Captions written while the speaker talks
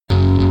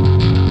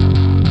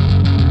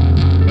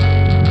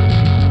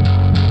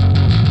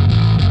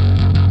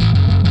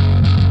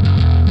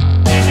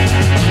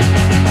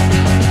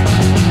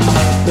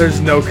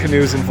no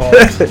canoes involved.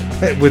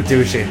 With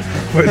douching.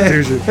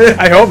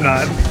 I hope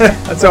not.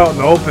 That's out in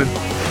the open.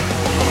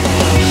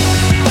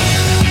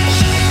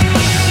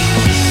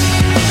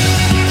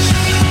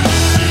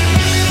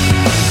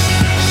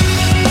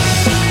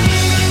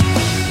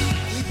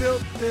 We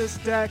built this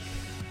deck.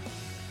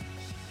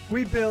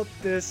 We built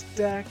this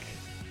deck.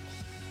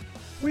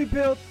 We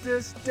built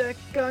this deck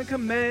on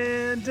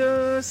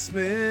Commander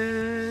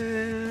Smiths.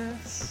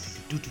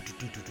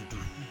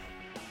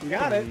 You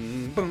got it.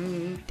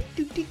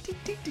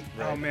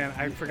 Oh man,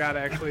 I forgot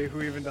actually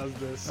who even does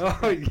this.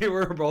 Oh, you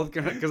were both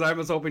gonna, because I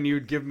was hoping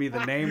you'd give me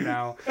the name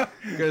now,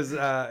 because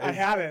I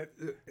had it.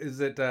 Is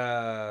it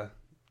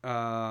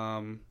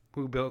who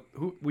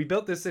we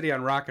built this city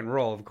on rock and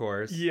roll, of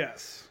course.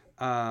 Yes.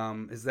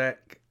 Is that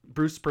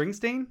Bruce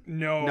Springsteen?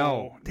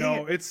 No.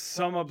 It's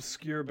some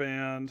obscure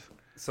band.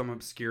 Some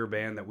obscure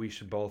band that we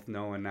should both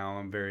know, and now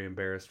I'm very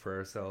embarrassed for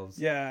ourselves.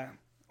 Yeah.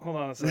 Hold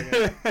on a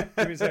second.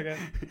 Give me a second.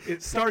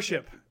 It's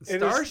Starship.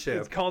 Starship?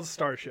 It's called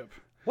Starship.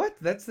 What?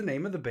 That's the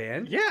name of the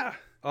band? Yeah.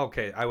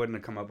 Okay, I wouldn't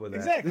have come up with that.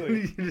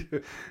 Exactly.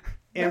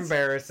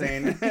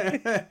 Embarrassing.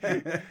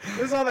 This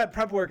is all that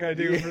prep work I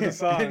do for the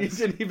songs. And you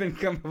didn't even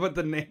come up with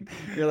the name.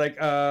 You're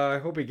like, I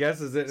hope he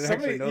guesses it and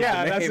actually knows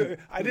the name.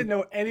 I didn't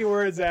know any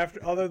words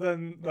after other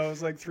than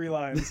those like 3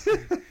 lines.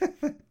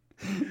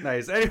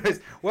 Nice. Anyways,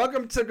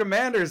 welcome to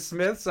Commander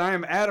Smiths. I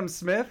am Adam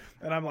Smith.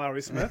 And I'm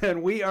Lowry Smith.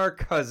 And we are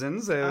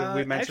cousins.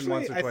 We mentioned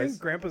once or twice. I think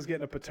Grandpa's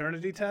getting a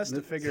paternity test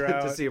to figure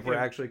out. To see if we're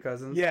actually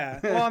cousins? Yeah.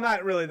 Well,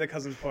 not really the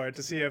cousins part.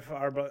 To see if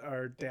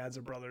our dads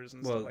are brothers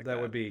and stuff like that. Well,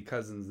 that would be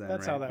cousins then,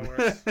 That's right? how that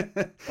works.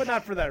 But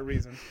not for that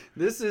reason.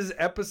 This is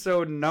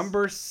episode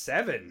number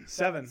 7.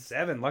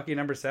 7. Lucky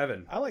number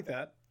 7. I like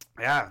that.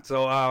 Yeah.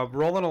 So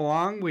rolling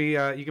along,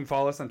 you can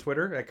follow us on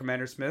Twitter at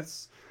Commander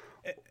Smiths.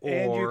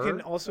 And you can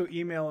also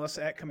email us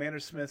at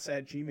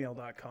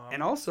commandersmiths@gmail.com.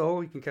 And also,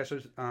 you can catch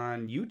us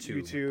on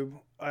YouTube.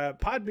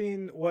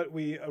 Podbean, what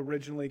we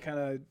originally kind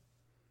of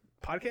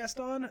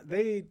podcast on,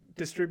 they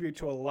distribute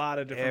to a lot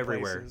of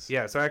different places.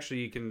 Yeah, so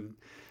actually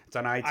it's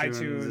on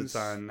iTunes. It's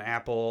on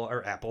Apple.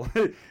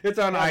 It's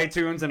on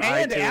iTunes and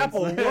iTunes.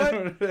 Apple.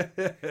 What?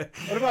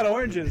 What about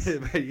oranges?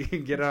 You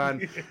can get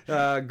on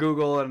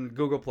Google and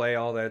Google Play,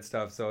 all that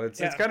stuff. So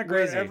it's kind of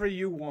crazy. Wherever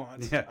you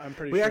want. Yeah. I'm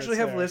pretty we sure actually it's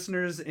have there.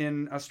 listeners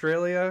in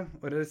Australia.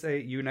 What did it say?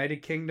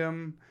 United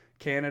Kingdom,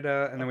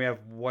 Canada, and then we have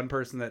one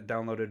person that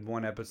downloaded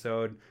one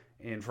episode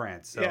in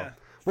France. So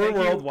we're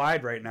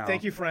worldwide right now.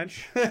 Thank you,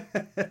 French,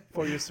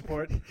 for your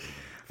support.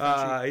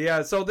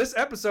 So this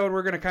episode,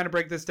 we're going to kind of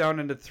break this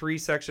down into 3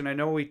 sections. I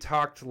know we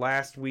talked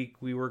last week,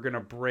 we were going to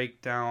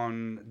break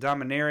down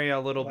Dominaria a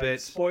little bit.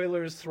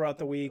 Spoilers throughout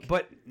the week.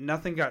 But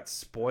nothing got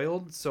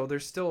spoiled, so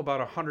there's still about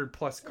 100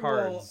 plus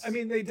cards. Well, I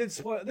mean, they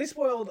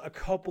spoiled a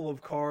couple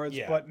of cards,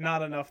 but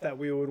not enough that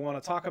we would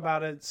want to talk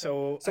about it.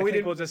 So I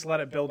think we'll just let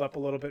it build up a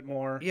little bit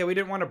more. Yeah, we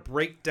didn't want to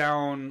break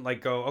down,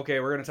 okay,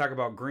 we're going to talk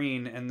about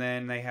green, and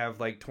then they have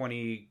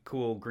 20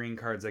 cool green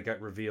cards that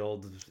got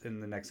revealed in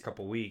the next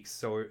couple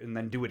weeks. And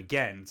then do it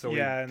again. So we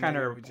kind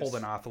of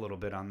holding off a little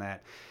bit on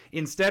that.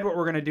 Instead, what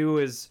we're going to do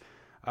is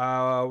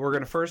we're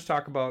going to first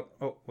talk about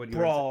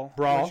Brawl,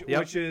 Brawl,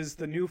 which is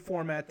the new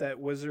format that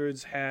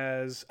Wizards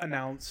has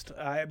announced.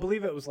 I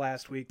believe it was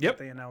last week that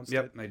they announced it.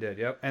 Yep, they did.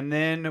 Yep. And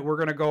then we're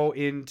going to go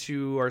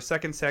into our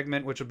second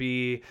segment, which will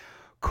be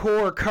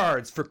core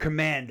cards for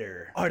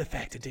Commander.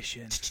 Artifact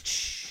Edition.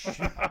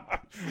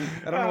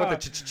 I don't know what the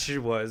ch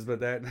was,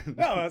 but that.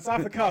 No, it's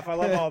off the cuff. I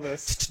love all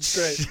this.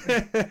 It's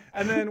great.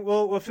 And then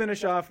we'll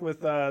finish off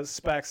with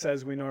specs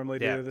as we normally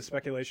do, the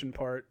speculation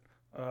part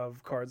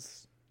of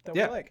cards that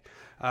we like.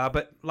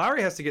 But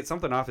Lowry has to get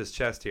something off his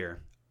chest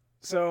here.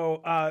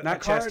 So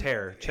not chest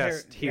hair,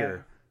 chest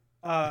here.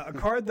 Yeah. A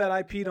card that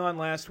I peed on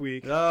last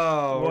week.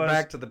 Oh, we're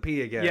back to the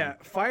pee again. Yeah,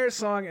 Fire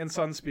Song and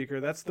Sunspeaker.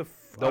 That's the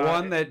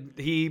one that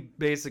he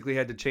basically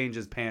had to change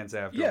his pants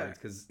afterwards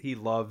because he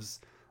loves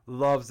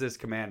this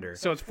commander.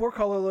 So it's 4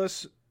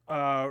 colorless,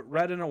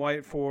 red and a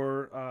white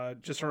for,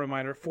 just a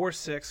reminder,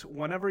 4/6.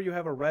 Whenever you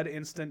have a red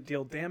instant,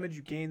 deal damage,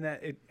 you gain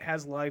that. It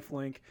has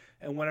lifelink.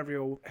 And whenever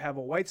you have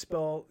a white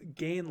spell,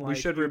 gain life.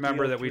 We should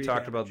remember that we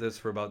talked about this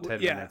for about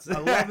 10 minutes. I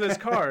love this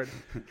card.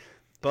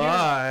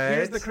 But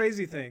here's the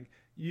crazy thing.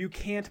 You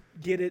can't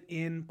get it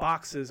in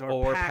boxes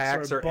or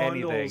packs or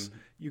bundles. Anything.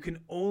 You can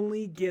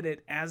only get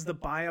it as the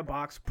buy a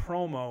box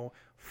promo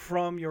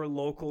from your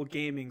local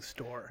gaming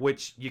store.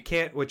 Which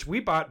we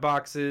bought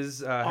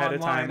boxes ahead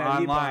of time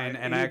online,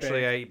 and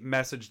actually I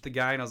messaged the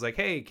guy and I was like,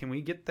 "Hey, can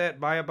we get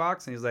that buy a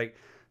box?" And he's like,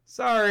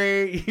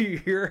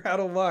 "Sorry, you're out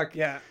of luck."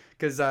 Yeah.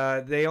 Because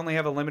they only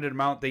have a limited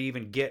amount they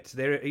even get.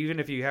 Even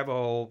if you have a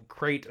whole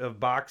crate of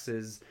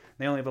boxes,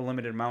 they only have a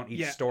limited amount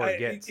each store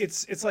gets.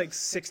 It's like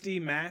 60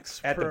 max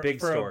at the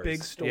big for stores. A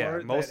big store. Yeah,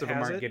 most of them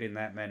aren't getting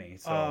that many.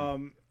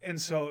 So. And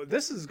so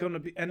this is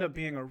going to end up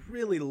being a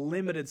really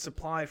limited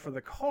supply for the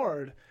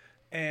card,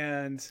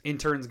 and in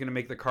turn is going to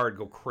make the card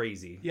go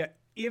crazy. Yeah.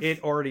 If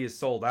it already is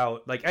sold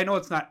out. I know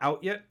it's not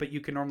out yet, but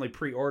you can normally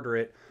pre-order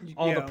it.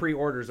 All the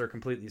pre-orders are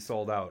completely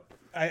sold out.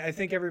 I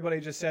think everybody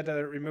just had to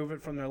remove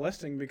it from their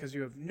listing because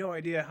you have no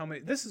idea how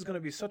many. This is going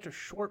to be such a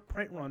short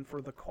print run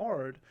for the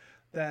card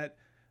that.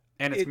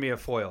 And it's me a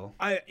foil.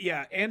 And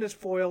it's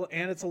foil,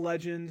 and it's a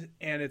legend,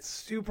 and it's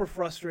super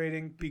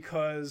frustrating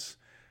because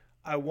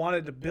I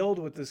wanted to build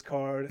with this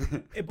card,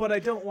 but I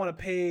don't want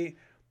to pay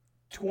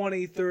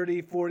 $20,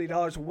 $30,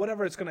 $40,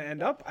 whatever it's going to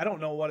end up. I don't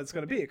know what it's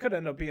going to be. It could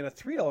end up being a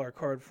 $3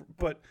 card,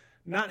 but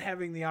not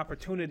having the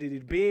opportunity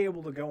to be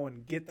able to go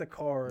and get the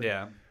card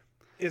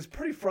is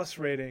pretty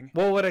frustrating.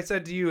 Well, what I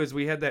said to you is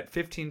we had that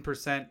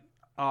 15%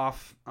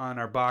 off on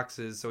our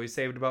boxes, so we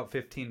saved about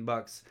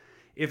 $15.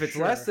 If it's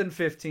less than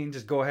 15,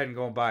 just go ahead and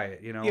go and buy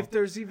it. You know, if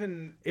there's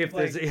even if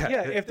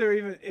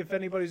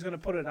anybody's going to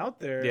put it out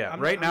there. Yeah,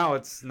 now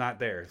it's not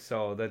there,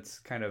 so that's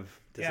kind of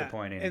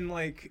disappointing. Yeah.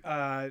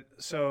 And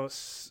so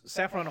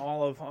Saffron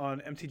Olive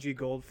on MTG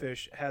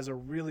Goldfish has a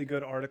really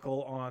good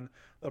article on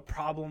the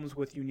problems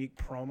with unique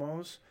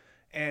promos,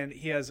 and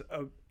he has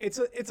it's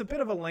a bit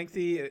of a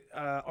lengthy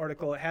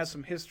article. It has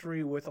some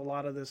history with a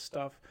lot of this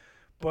stuff,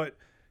 but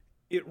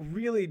it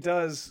really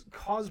does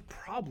cause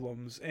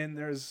problems, and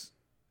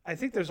I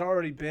think there's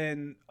already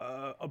been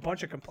a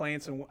bunch of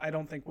complaints, and I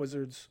don't think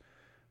Wizards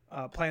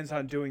plans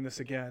on doing this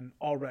again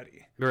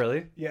already.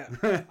 Really? Yeah.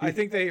 I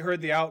think they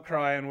heard the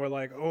outcry and were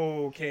like,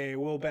 oh, okay,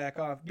 we'll back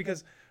off.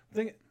 Because,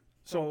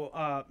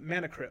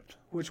 Mana Crypt,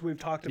 which we've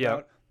talked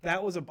about,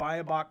 that was a buy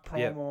a book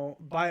promo.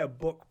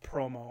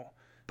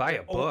 Buy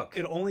a book.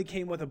 It only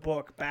came with a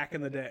book back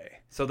in the day.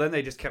 So then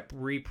they just kept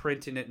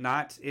reprinting it,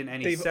 not in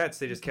any sets.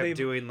 They just kept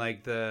doing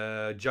like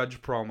the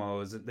Judge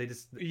promos. They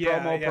just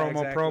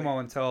promo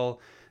until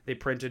they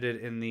printed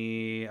it in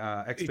the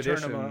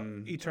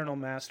Expedition. Eternal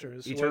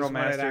Masters.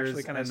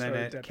 And then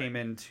it came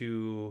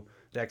into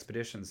the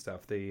Expedition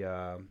stuff,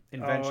 the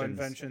Inventions. Oh,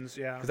 Inventions,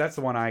 yeah. Because that's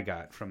the one I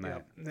got from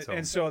that. Yeah. So.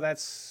 And so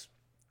that's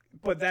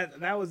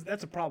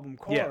a problem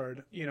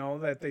card,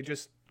 that they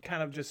just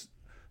kind of just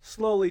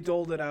slowly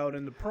doled it out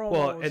in the promos.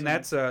 Well, and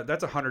that's a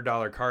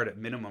 $100 card at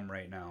minimum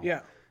right now.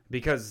 Yeah.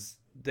 Because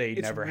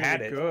it's never really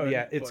had it. Good,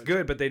 yeah, it's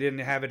good, but they didn't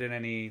have it in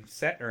any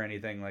set or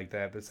anything like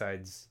that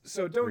besides.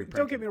 So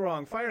don't get me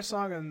wrong, Fire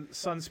Song and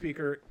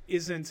Sunspeaker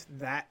isn't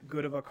that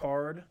good of a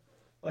card.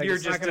 Like, you're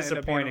just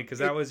disappointed because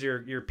that was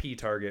your P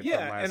target. Yeah,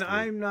 from last and week.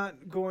 I'm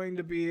not going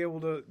to be able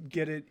to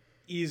get it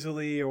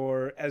easily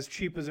or as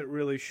cheap as it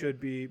really should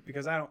be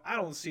because I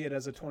don't see it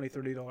as a $20,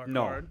 $30 card.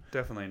 No,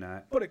 definitely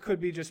not. But it could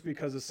be just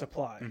because of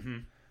supply.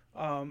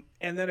 Mm-hmm.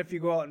 And then if you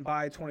go out and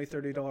buy a $20,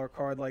 $30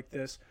 card like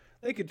this,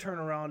 they could turn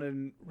around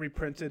and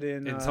reprint it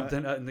in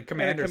something in the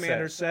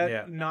commander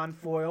set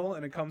non-foil,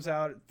 and it comes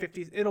out at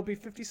it'll be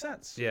 50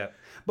 cents. Yeah,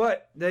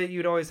 but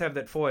you'd always have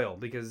that foil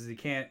because you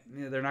can't.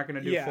 They're not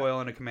going to do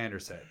foil in a commander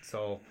set.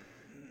 So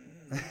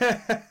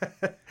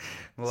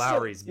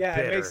Lowry's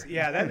bitter.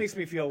 That makes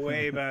me feel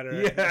way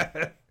better.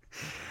 Yeah.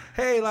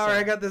 Hey, Lowry,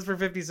 I got this for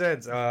 50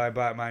 cents. Oh, I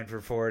bought mine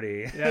for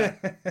 40. Yeah.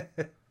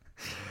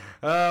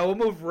 We'll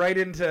move right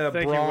into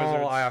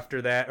Brawl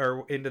after that,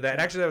 or into that.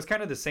 Actually, that was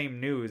kind of the same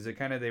news.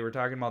 They were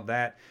talking about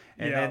that,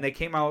 and then they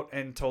came out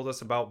and told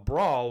us about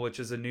Brawl, which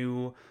is a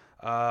new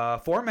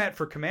format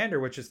for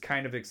Commander, which is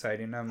kind of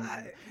exciting.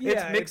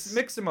 It's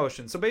mixed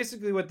emotions. So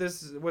basically,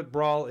 what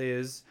Brawl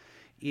is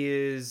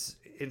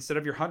instead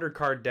of your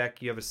 100-card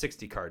deck, you have a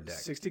 60-card deck.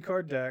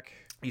 60-card deck.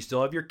 You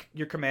still have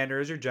your commander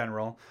as your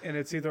general, and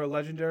it's either a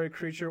legendary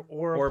creature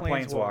or a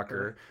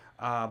planeswalker.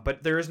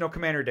 But there is no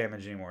commander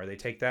damage anymore. They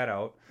take that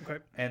out. Okay.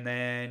 And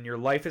then your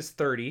life is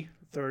 30.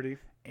 30.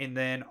 And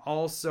then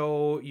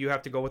also you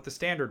have to go with the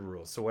standard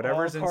rules. So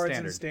whatever's all cards in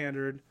standard. In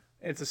standard.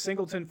 It's a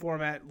singleton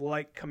format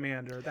like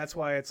Commander. That's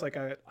why it's like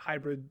a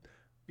hybrid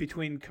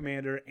between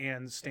Commander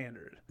and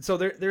Standard. So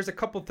there's a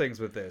couple things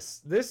with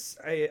this.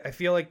 I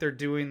feel like they're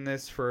doing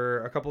this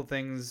for a couple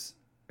things.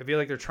 I feel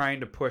like they're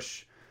trying to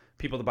push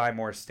people to buy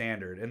more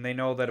Standard. And they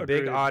know that a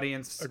big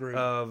audience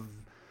of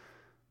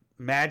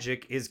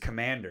Magic is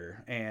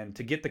Commander, and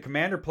to get the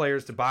Commander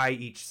players to buy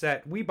each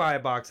set, we buy a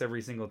box every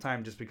single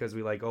time just because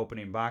we like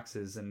opening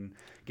boxes and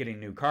getting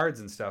new cards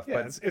and stuff.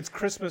 Yeah, but it's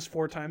Christmas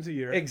 4 times a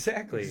year.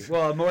 Exactly.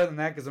 Well, more than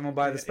that because I'm gonna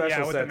buy the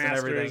special sets and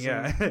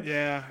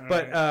everything.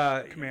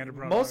 But Commander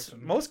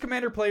most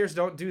Commander players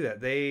don't do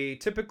that. They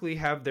typically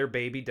have their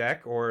baby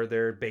deck or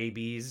their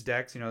babies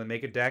decks. They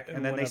make a deck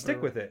and then they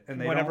stick with it.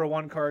 And whenever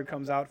one card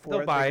comes out for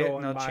they'll buy it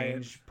and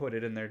they'll put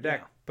it in their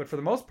deck. Yeah. But for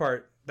the most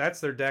part,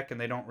 that's their deck,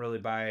 and they don't really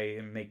buy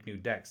and make new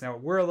decks. Now,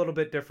 we're a little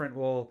bit different.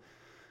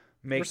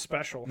 We're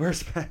special.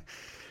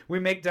 We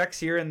make decks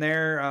here and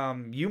there.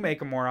 You make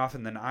them more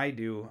often than I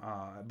do,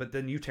 but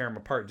then you tear them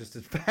apart just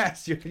as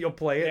fast. You'll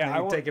play it and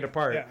then you take it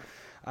apart.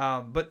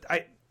 Yeah. But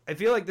I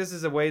feel like this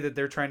is a way that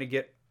they're trying to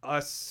get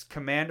us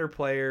Commander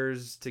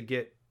players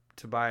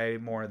to buy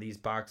more of these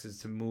boxes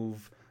to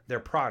move their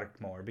product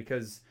more,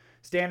 because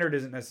Standard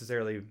isn't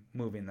necessarily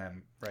moving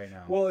them right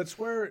now. Well, it's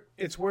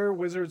where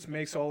Wizards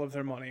makes all of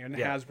their money, and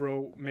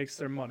Hasbro makes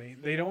their money.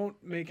 They don't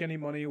make any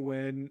money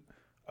when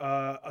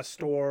a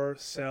store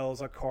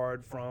sells a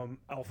card from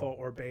Alpha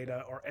or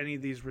Beta or any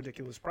of these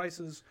ridiculous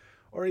prices,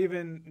 or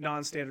even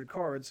non-standard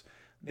cards.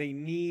 they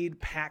need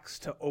packs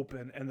to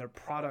open and their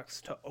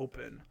products to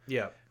open.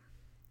 Yeah.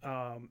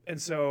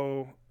 And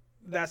so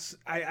that's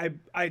I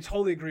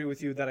totally agree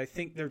with you that I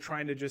think they're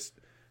trying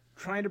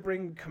to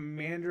bring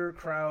Commander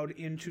crowd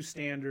into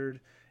Standard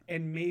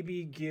and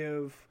maybe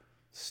give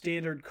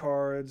Standard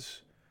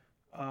cards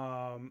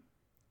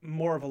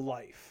more of a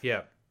life.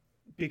 Yeah.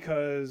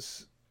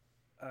 Because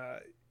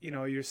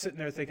you're sitting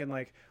there thinking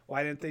like,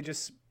 why didn't they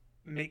just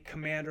make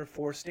Commander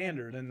for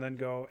Standard and then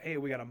go, hey,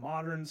 we got a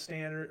modern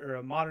Standard or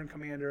a modern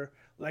Commander,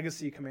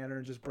 Legacy Commander,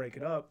 and just break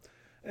it up?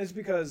 And it's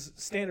because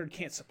Standard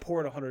can't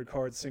support 100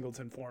 card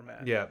singleton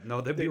format. Yeah,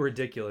 no, that'd be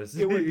ridiculous.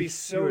 It would be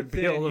so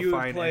thin. You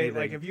would play anything.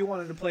 like if you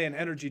wanted to play an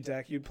energy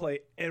deck, you'd play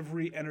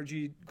every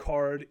energy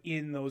card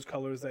in those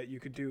colors that you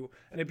could do,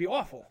 and it'd be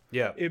awful.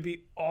 Yeah, it'd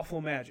be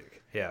awful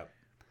Magic. Yeah,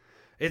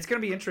 it's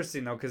gonna be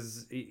interesting though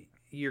because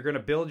you're gonna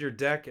build your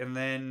deck, and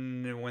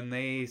then when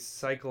they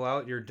cycle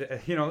out your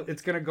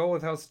it's gonna go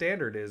with how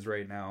Standard is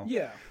right now.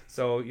 Yeah.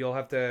 So you'll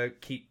have to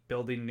keep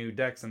building new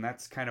decks, and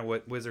that's kind of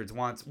what Wizards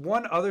wants.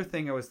 One other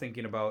thing I was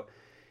thinking about,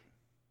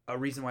 a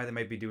reason why they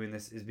might be doing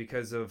this is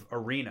because of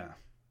Arena.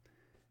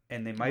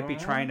 And they might be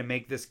trying to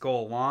make this go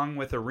along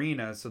with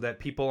Arena so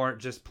that people aren't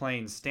just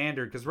playing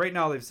Standard. Because right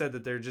now they've said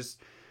that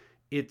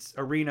it's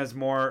Arena's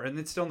more, and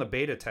it's still in the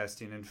beta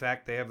testing. In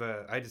fact,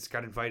 I just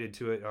got invited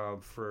to it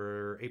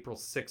for April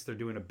 6th. They're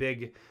doing a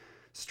big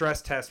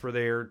stress test where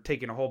they're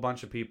taking a whole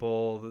bunch of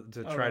people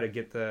to try to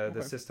get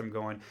the system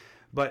going.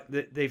 But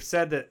they've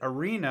said that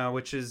Arena,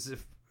 which is,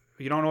 if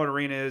you don't know what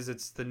Arena is,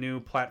 it's the new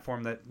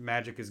platform that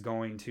Magic is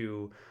going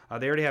to.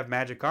 They already have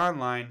Magic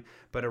Online,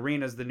 but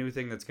Arena is the new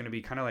thing that's going to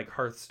be kind of like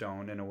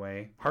Hearthstone in a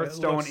way.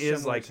 Hearthstone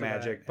is like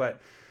Magic, but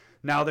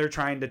now they're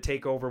trying to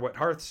take over what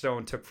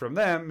Hearthstone took from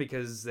them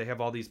because they have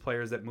all these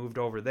players that moved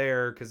over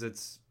there because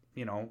it's,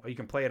 you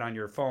can play it on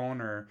your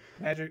phone or...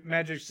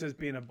 Magic's just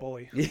being a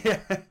bully. Yeah.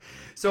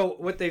 So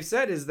what they've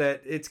said is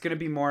that it's going to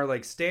be more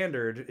like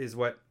Standard is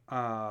what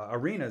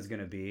Arena is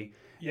going to be.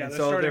 Yeah, they're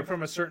starting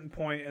from a certain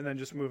point and then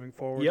just moving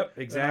forward. Yep,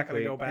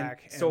 exactly. They're not going to go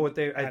back. So what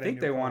I think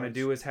they want to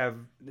do is have,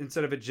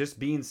 instead of it just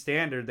being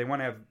Standard, they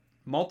want to have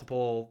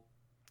multiple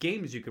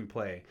games you can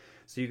play.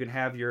 So you can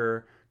have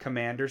your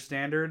Commander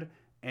Standard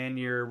and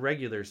your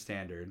regular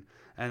Standard.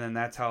 And then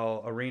that's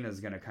how Arena is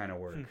going to kind of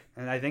work.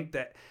 And I think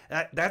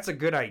that's a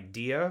good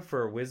idea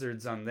for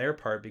Wizards on their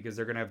part because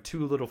they're going to have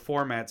two little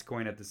formats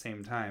going at the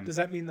same time. Does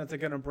that mean that they're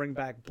going to bring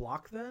back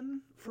Block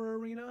then for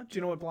Arena? Do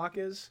you know what Block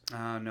is?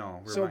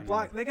 No. So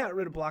Block, they got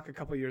rid of Block a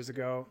couple years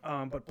ago.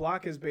 But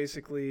Block is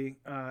basically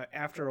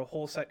after a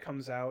whole set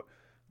comes out,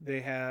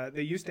 they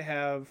used to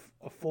have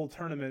a full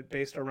tournament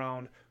based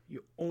around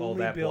you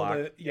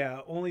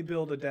only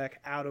build a deck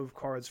out of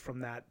cards from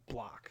that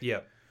block.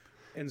 Yep.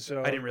 And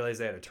so I didn't realize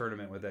they had a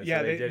tournament with that. Yeah,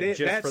 so they did it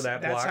just for that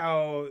block. That's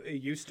how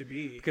it used to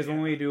be. Because when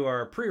we do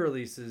our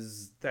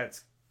pre-releases,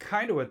 that's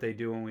kind of what they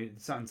do when we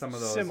on some of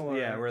those. Similar,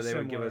 where they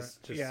would give us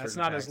just it's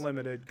not packs. As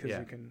limited because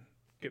you can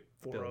get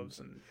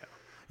 4-ofs and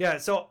yeah.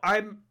 So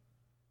I'm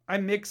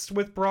mixed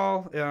with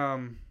Brawl.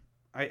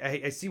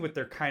 I see what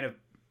they're kind of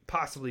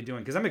possibly doing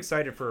because I'm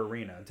excited for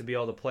Arena to be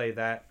able to play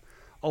that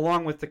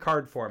along with the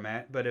card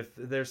format. But if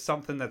there's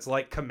something that's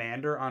like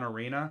Commander on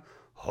Arena,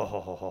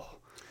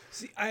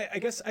 See, I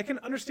guess I can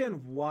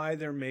understand why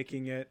they're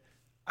making it.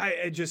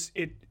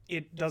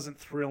 It doesn't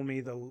thrill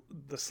me the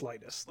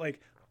slightest.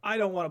 Like, I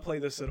don't want to play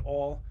this at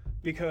all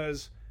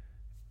because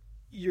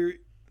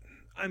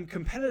I'm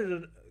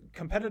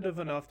competitive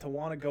enough to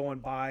want to go and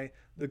buy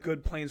the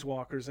good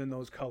Planeswalkers in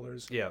those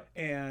colors. Yeah.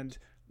 And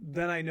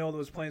then I know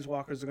those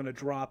Planeswalkers are going to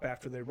drop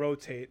after they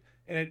rotate.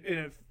 And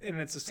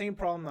it's the same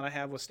problem that I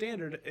have with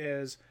Standard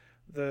is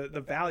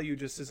the value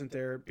just isn't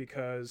there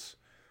because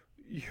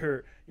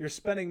you're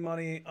spending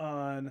money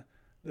on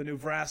the new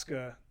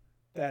Vraska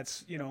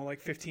that's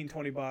like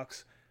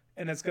 $15-$20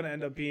 and it's going to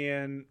end up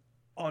being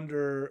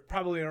under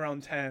probably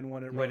around 10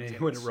 when it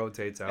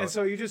rotates out. And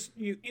so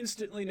you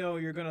instantly know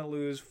you're going to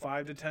lose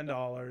 $5 to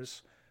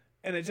 $10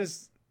 and it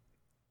just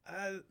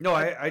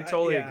I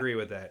totally agree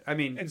with that. I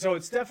mean, and so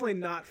it's definitely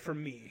not for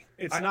me.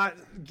 It's not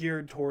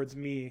geared towards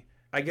me.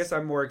 I guess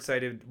I'm more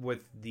excited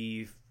with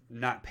the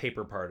not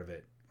paper part of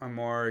it. I'm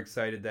more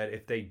excited that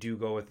if they do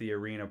go with the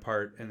Arena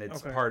part and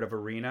it's part of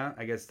Arena,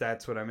 I guess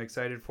that's what I'm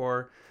excited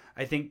for.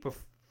 I think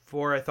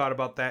before I thought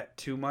about that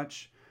too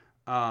much,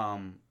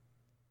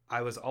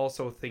 I was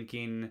also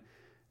thinking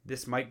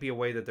this might be a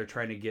way that they're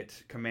trying to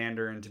get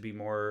Commander into be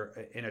more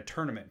in a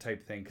tournament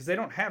type thing because they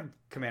don't have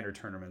Commander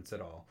tournaments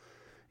at all.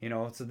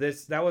 So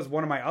that was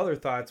one of my other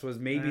thoughts was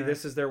maybe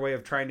this is their way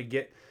of trying to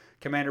get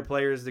Commander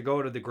players to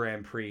go to the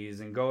Grand Prix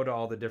and go to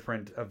all the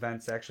different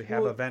events, actually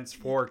have events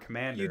for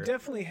Commander. You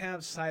definitely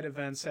have side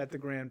events at the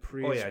Grand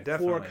Prix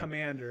definitely. for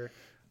Commander.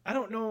 I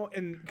don't know,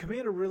 and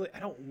Commander really, I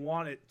don't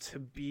want it to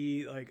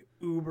be like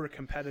uber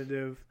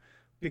competitive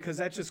because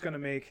that's just going to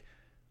make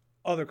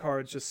other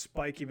cards just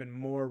spike even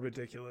more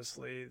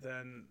ridiculously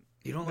than...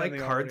 You don't like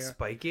cards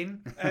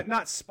spiking?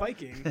 Not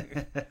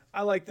spiking.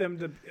 I like them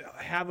to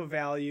have a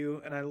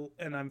value,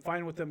 and I'm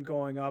fine with them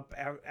going up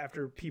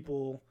after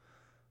people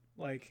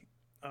like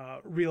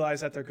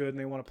realize that they're good and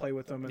they want to play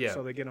with them, and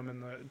so they get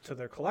them to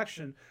their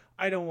collection.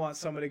 I don't want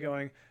somebody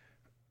going,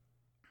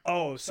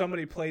 oh,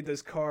 somebody played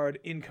this card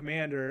in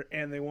Commander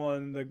and they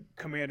won the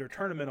Commander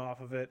tournament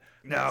off of it.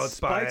 No, it's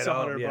spikes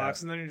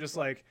 $100, and then you're just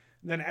like,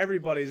 then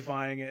everybody's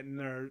buying it, and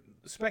there are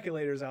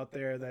speculators out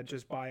there that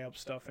just buy up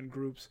stuff in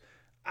groups.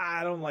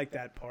 I don't like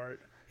that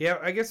part. Yeah,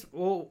 I guess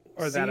we'll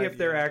see if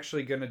they're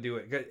actually going to do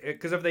it.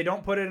 Because if they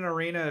don't put it in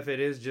Arena, if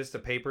it is just a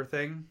paper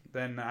thing,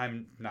 then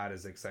I'm not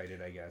as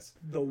excited, I guess.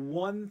 The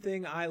one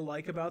thing I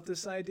like about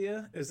this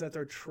idea is that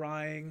they're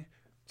trying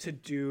to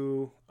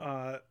do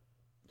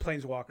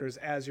Planeswalkers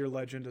as your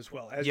legend as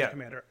well, as your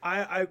commander.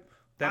 I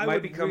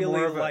might become really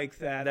more of like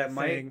that.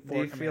 Do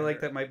you feel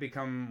like that might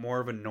become more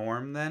of a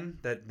norm then?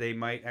 That they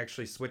might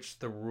actually switch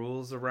the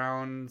rules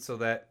around so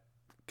that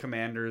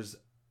commanders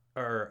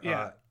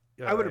are...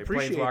 I would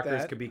appreciate Planeswalkers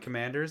that. Could be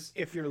commanders.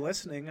 If you're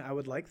listening, I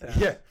would like that.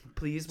 Yeah,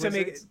 please. To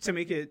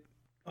make it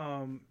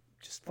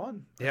just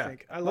fun. Yeah. I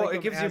think.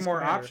 It gives you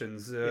more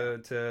options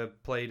to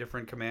play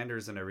different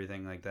commanders and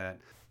everything like that.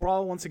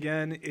 Brawl, once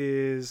again,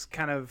 is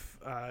kind of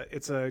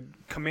it's a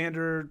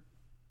commander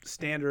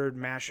standard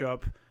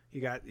mashup.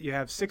 You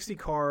have 60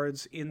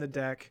 cards in the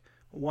deck.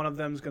 One of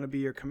them is going to be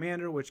your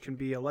commander, which can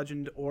be a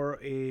legend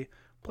or a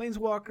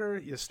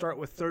planeswalker. You start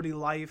with 30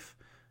 life,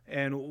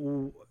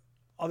 and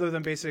other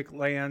than basic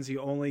lands, you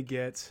only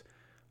get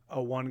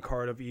a one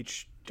card of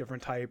each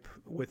different type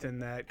within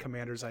that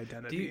commander's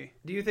identity.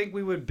 Do you think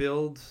we would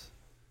build...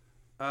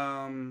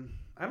 I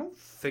don't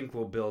think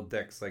we'll build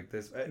decks like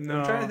this. No.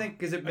 I'm trying to think,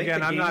 because it makes the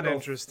game I'm not go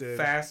interested.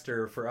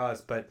 faster for us,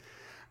 but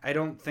I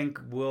don't think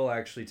we'll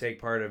actually take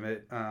part of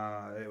it.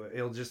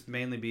 It'll just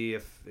mainly be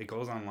if it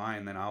goes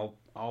online, then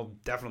I'll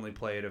definitely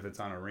play it if it's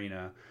on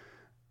Arena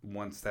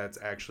once that's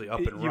actually up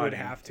and running. You would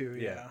have to,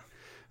 yeah.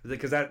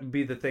 Because that would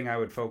be the thing I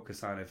would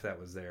focus on if that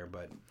was there.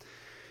 But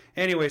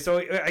anyway, so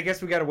I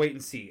guess we got to wait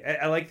and see.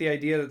 I like the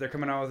idea that they're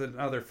coming out with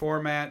another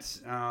format.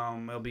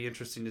 It'll be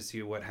interesting to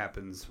see what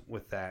happens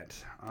with that.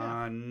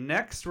 Yeah.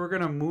 Next, we're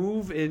going to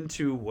move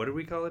into, what do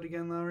we call it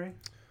again, Lowry?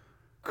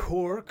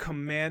 Core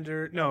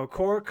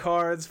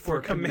Cards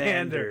for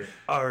Commander.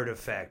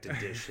 Artifact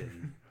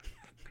Edition.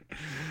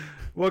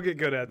 We'll get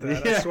good at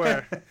that, I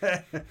swear.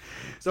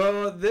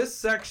 So this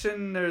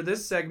section, or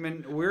this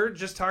segment, we're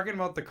just talking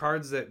about the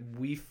cards that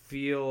we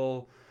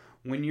feel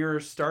when you're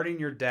starting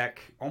your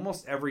deck,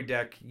 almost every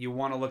deck, you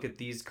want to look at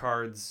these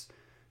cards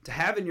to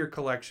have in your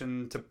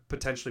collection to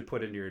potentially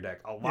put into your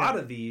deck. A lot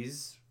of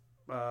these,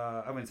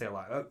 I wouldn't say a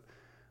lot,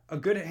 a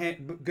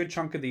good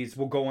chunk of these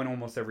will go in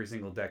almost every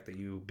single deck that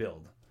you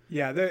build.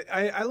 Yeah,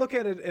 I look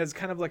at it as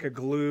kind of like a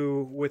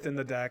glue within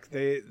the deck.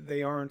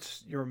 They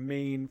aren't your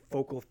main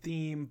focal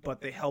theme, but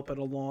they help it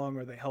along,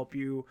 or they help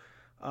you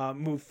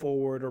move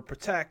forward or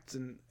protect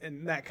and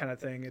that kind of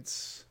thing.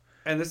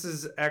 And this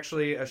is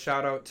actually a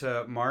shout out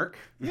to Mark.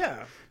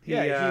 Yeah. He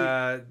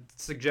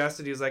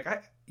suggested, he was like,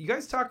 you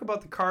guys talk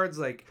about the cards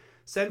like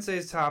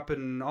Sensei's Top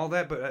and all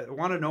that, but I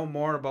want to know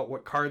more about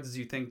what cards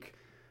you think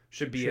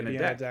should be in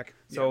a deck.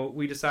 So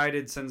we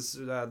decided, since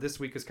this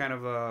week is kind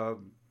of a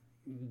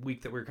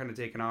week that we're kind of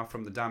taking off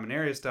from the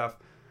Dominaria stuff,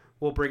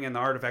 we'll bring in the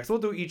artifacts. We'll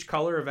do each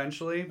color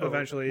eventually when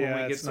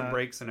we get some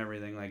breaks and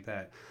everything like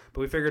that.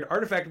 But we figured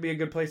artifact would be a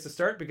good place to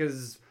start,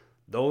 because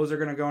those are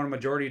going to go in a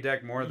majority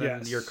deck more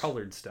than your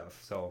colored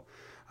stuff. So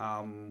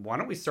why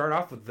don't we start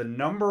off with the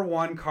number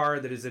one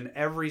card that is in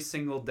every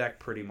single deck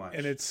pretty much.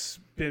 And it's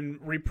been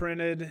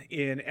reprinted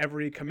in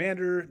every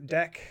Commander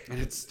deck.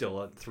 And it's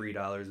still at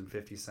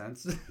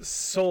 $3.50.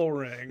 Sol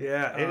Ring.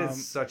 Yeah, it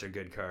is such a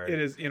good card. It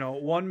is,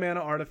 1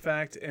 mana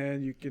artifact,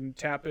 and you can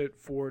tap it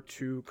for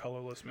 2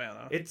 colorless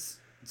mana.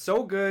 It's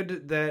so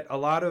good that a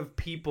lot of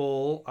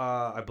people,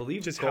 I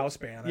believe, just house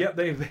ban it. Yeah,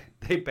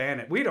 they ban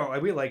it. We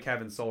don't. We like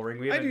having Sol Ring.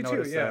 We haven't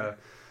noticed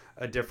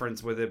a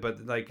difference with it,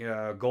 but like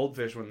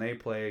Goldfish, when they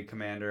play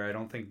Commander, I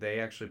don't think they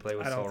actually play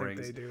with Sol Rings.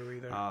 I don't think they do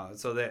either.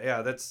 So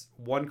that's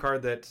one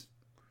card that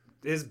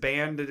is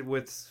banned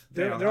with.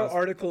 There are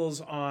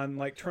articles on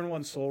like turn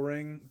 1 Sol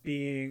Ring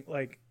being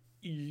like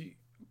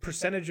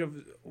percentage of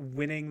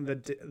winning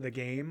the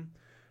game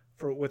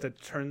with a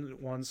turn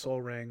 1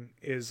 Sol Ring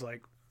is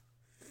like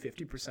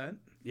 50%.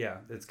 Yeah,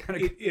 it's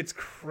kind of it's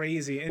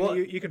crazy,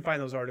 and you can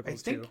find those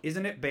articles too.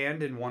 Isn't it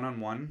banned in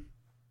 1-on-1?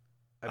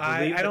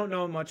 I don't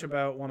know much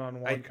about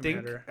 1-on-1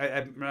 Commander.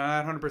 I'm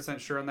not 100%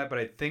 sure on that, but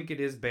I think it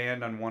is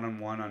banned on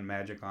 1-on-1 on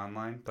Magic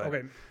Online. But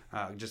okay.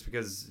 Just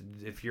because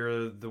if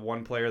you're the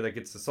one player that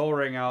gets the Sol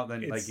Ring out,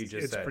 then like you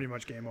just said, it's pretty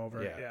much game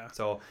over. Yeah.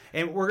 So,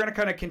 and we're gonna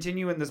kind of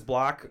continue in this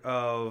block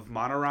of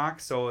Mono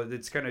Rocks. So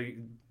it's kind of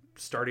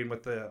starting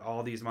with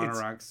all these Mono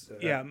Rocks.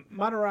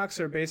 Mono Rocks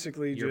are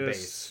basically your just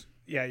base.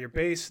 Yeah, your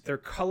base. They're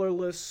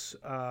colorless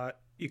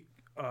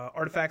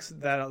artifacts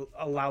that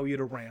allow you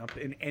to ramp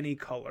in any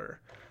color.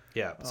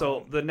 Yeah,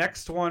 so the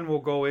next one we'll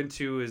go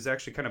into is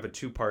actually kind of a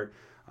two-part.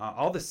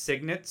 All the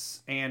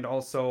signets and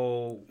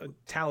also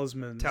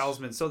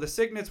talismans. So the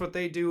signets, what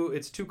they do,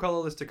 it's 2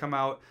 colorless to come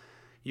out.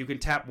 You can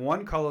tap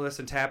 1 colorless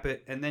and tap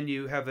it, and then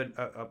you have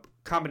a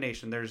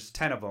combination. There's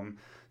 10 of them.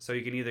 So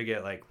you can either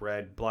get like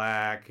red,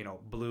 black,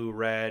 blue,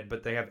 red,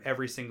 but they have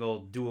every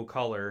single dual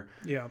color.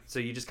 Yeah. So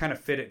you just kind of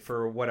fit it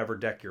for whatever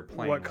deck you're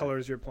playing. What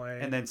colors you're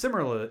playing. And then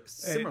similarly,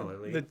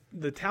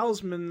 the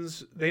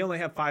talismans, they only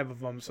have 5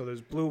 of them. So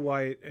there's blue,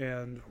 white,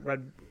 and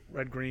red,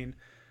 green.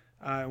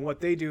 And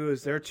what they do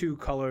is they're two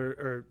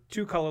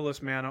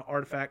colorless mana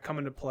artifact come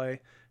into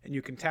play, and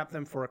you can tap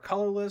them for a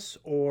colorless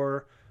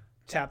or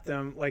tap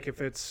them like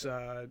if it's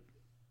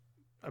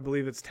I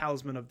believe it's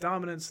Talisman of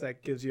Dominance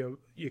that gives you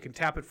can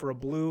tap it for a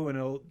blue and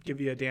it'll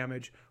give you a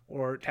damage,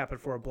 or tap it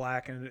for a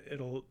black and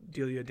it'll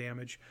deal you a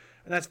damage.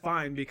 And that's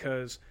fine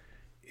because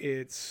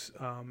it's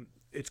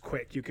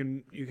quick. You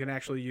can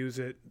actually use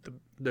it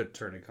the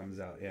turn it comes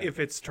out, yeah. If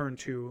it's turn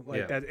 2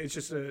 that, it's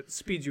just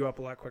speeds you up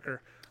a lot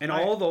quicker. And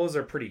all those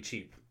are pretty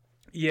cheap.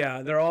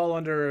 Yeah, they're all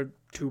under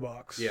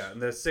 $2. Yeah,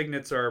 the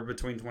signets are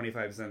between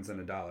 25 cents and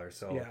 $1.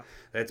 So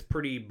that's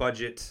pretty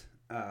budget.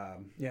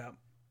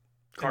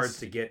 Cards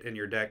to get in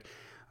your deck.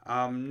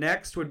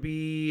 Next would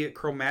be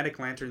Chromatic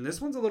Lantern.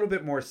 This one's a little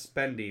bit more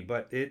spendy,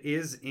 but it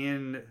is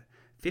in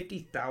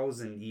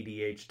 50,000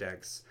 EDH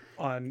decks.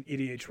 On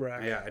EDH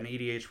Rec. Yeah, an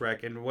EDH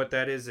Rec. And what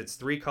that is, it's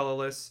 3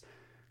 colorless.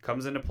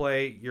 Comes into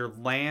play. Your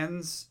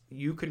lands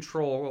you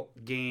control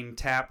gain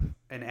tap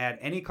and add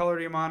any color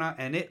to your mana,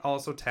 and it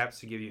also taps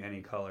to give you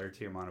any color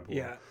to your mana pool.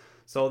 Yeah.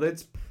 So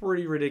that's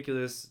pretty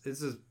ridiculous.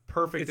 This is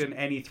perfect in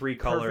any 3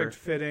 color. Perfect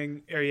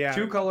fitting.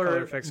 2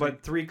 color,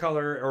 but 3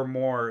 color or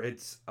more,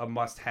 it's a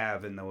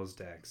must-have in those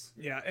decks.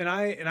 Yeah, and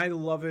I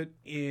love it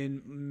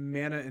in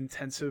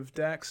mana-intensive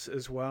decks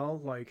as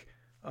well, like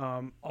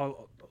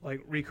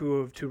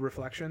Riku of 2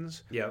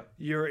 Reflections. Yeah.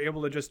 You're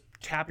able to just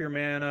tap your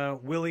mana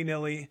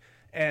willy-nilly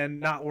and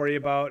not worry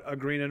about a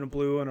green and a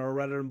blue and a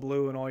red and a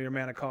blue and all your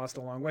mana cost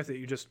along with it.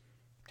 You just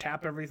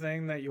tap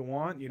everything that you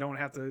want. You don't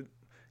have to...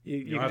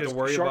 You can just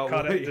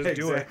shortcut it and just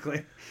do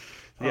it.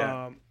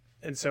 Yeah.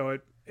 And so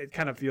it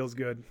kind of feels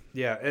good.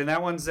 Yeah, and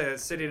that one's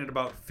sitting at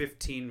about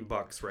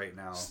 $15 right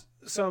now.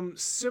 Some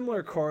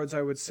similar cards,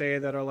 I would say,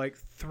 that are like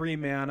 3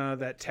 mana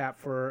that tap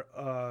for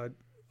a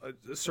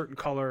certain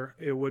color.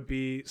 It would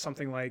be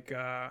something like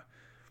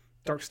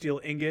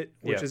Darksteel Ingot,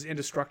 which is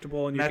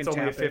indestructible, and that's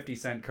only a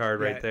 50-cent card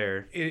right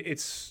there.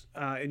 It's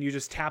and you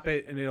just tap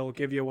it, and it'll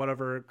give you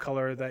whatever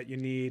color that you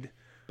need.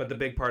 But the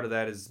big part of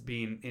that is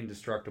being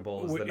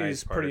indestructible is the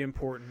nice part. Pretty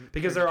important.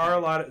 Because there are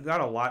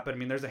not a lot, but I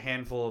mean, there's a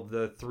handful of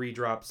the 3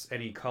 drops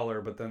any color,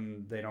 but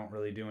then they don't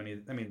really do any.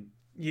 I mean,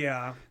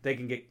 yeah, they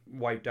can get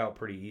wiped out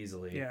pretty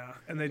easily. Yeah,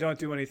 and they don't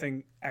do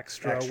anything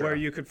extra. Where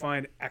you could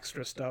find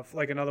extra stuff,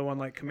 like another one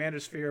like Commander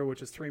Sphere,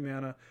 which is 3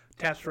 mana,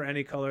 taps for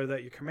any color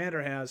that your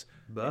commander has.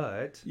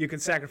 But you can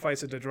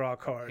sacrifice it to draw a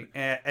card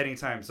at any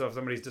time. So if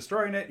somebody's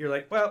destroying it, you're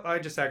like, well, I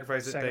just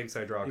sacrificed it. Thanks,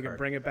 I draw a card. You can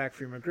bring it back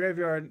from your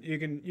graveyard. You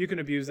can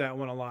abuse that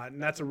one a lot,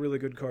 and that's a really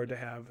good card to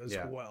have as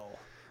well.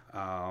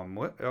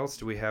 What else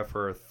do we have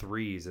for our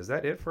 3s? Is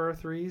that it for our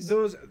 3s?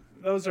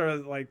 Those are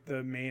like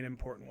the main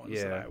important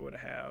ones that I would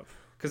have.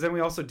 Because then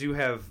we also do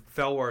have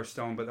Felwar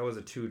Stone, but that was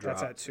a 2-drop.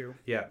 That's at 2.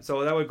 Yeah,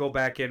 so that would go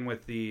back in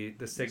with the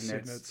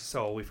signets.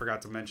 So we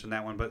forgot to mention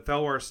that one. But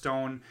Felwar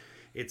Stone,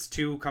 it's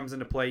 2, comes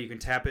into play. You can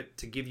tap it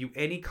to give you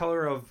any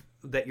color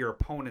that your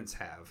opponents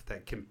have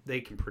that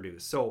they can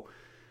produce. So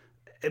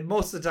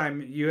most of the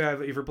time, if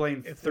you're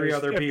playing if there's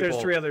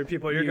 3 other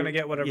people, you're going to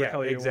get whatever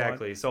color you want.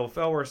 Exactly. So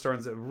Felwar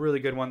Stone's a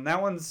really good one.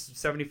 That one's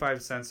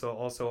 75 cents, so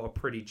also a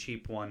pretty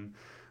cheap one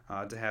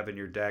to have in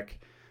your deck.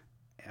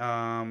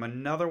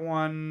 Another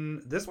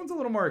one, this one's a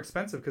little more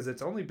expensive because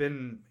it's only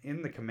been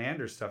in the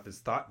commander stuff, is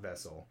Thought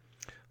Vessel.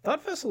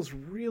 Thought Vessel's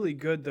really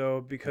good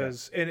though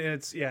because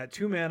it's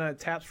 2 mana, it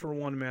taps for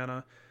 1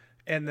 mana,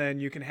 and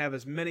then you can have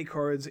as many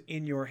cards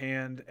in your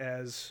hand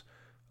as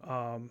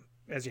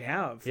you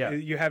have. Yeah.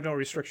 You have no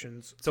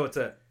restrictions. So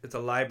it's a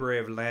Library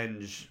of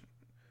Lenge.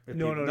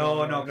 No,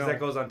 because that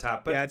goes on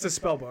top. But it's a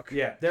spell book.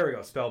 Yeah, there we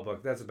go, spell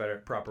book. That's a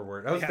proper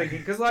word. I was thinking,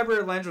 because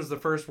Library of Lenge was the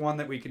first one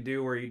that we could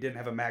do where you didn't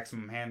have a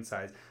maximum hand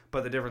size.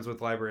 But the difference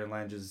with Library of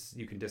Lenge is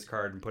you can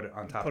discard and put it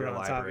on top of your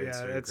library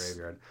instead of your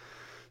graveyard.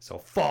 So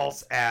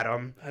false,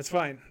 Adam. That's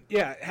fine.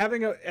 Yeah,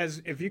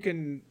 if you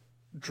can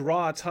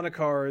draw a ton of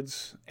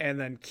cards and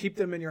then keep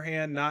them in your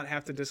hand, not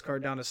have to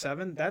discard down to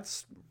 7,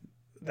 that's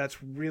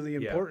really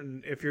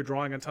important if you're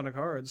drawing a ton of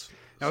cards.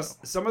 Now,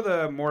 some of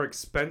the more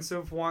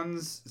expensive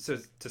ones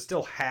to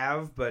still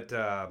have, but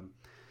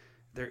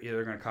they're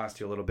going to cost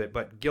you a little bit.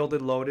 But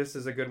Gilded Lotus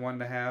is a good one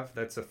to have.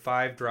 That's a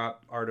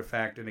 5-drop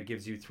artifact, and it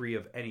gives you 3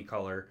 of any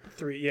color.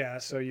 3,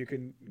 so you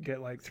can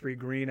get like 3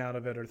 green out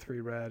of it or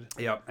 3 red.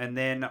 Yep, and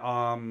then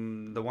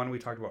the one we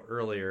talked about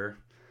earlier,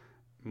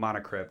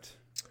 Mana Crypt.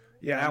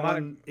 Yeah, that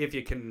one, if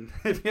you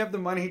have the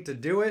money to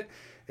do it,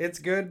 it's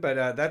good,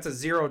 but that's a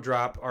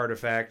 0-drop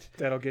artifact.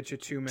 That'll get you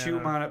 2 mana. 2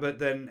 mana, but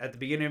then at the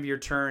beginning of your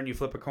turn, you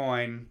flip a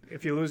coin.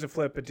 If you lose a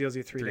flip, it deals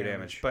you 3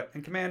 damage. But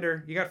in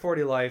Commander, you got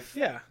 40 life.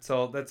 Yeah.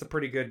 So that's a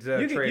pretty good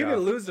trade-off. You can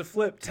lose the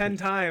flip 10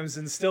 times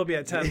and still be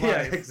at 10 life.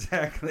 Yeah,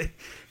 exactly.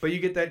 But you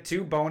get that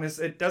 2 bonus.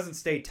 It doesn't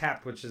stay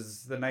tapped, which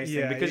is the nice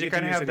thing. Because you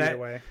kind of have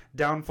that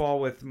downfall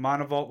with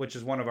Mana Vault, which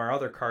is one of our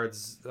other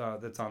cards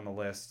that's on the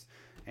list.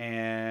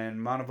 And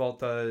Monovault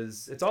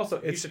does. It's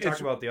also. You should talk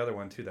about the other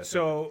one too.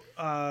 So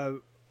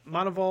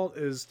Monovault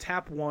is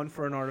tap 1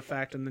 for an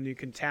artifact, and then you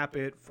can tap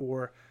it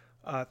for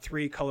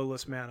 3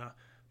 colorless mana.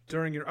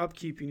 During your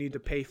upkeep, you need to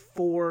pay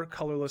 4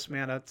 colorless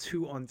mana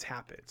to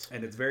untap it.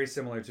 And it's very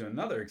similar to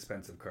another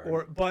expensive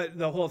card. But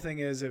the whole thing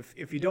is,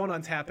 if you don't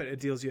untap it, it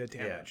deals you a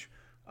damage.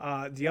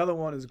 Yeah. The other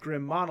one is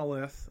Grim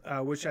Monolith,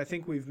 which I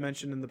think we've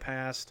mentioned in the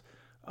past.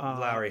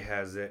 Lowry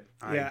has it.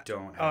 I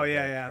don't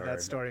have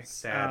that story.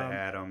 Sad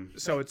Adam.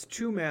 So it's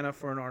 2 mana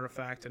for an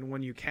artifact, and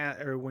when you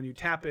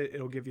tap it,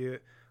 it'll give you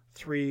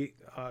 3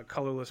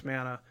 colorless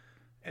mana,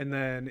 and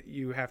then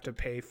you have to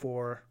pay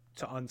 4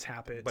 to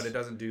untap it. But it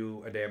doesn't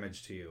do a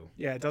damage to you.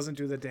 Yeah, it doesn't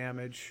do the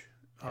damage.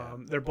 Yeah.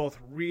 They're both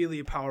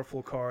really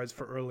powerful cards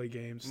for early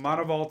games.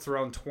 Monovault's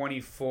around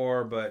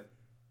 24, but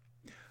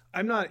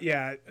I'm not.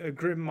 Yeah, a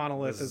Grim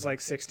Monolith is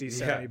like 60,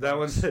 70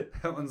 bucks.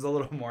 That one's a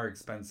little more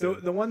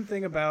expensive. The one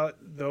thing about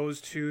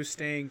those two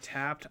staying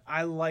tapped,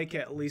 I like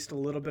at least a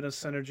little bit of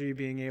synergy,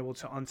 being able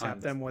to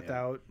untap them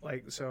without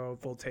so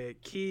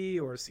Voltaic Key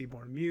or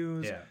Seaborn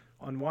Muse. Yeah.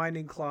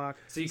 Unwinding Clock.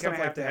 So you kind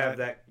of have to have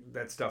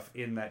that stuff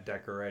in that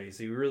deck already.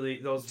 So you really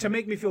those to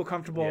make me feel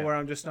comfortable where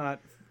I'm just not.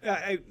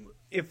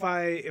 If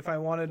I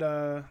wanted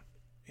a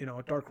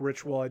Dark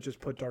Ritual, I just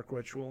put Dark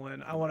Ritual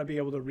in. I want to be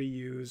able to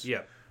reuse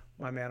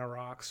my Mana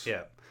Rocks.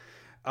 Yeah.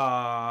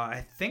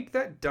 I think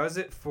that does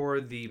it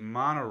for the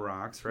Mana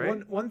Rocks,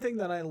 right? One thing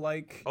that I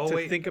like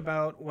think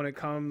about when it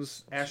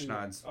comes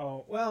Ashnods.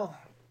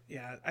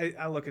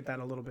 I look at that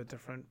a little bit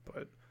different,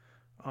 but.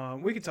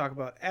 We could talk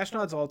about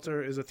Ashnod's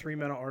Altar is a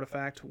 3-mana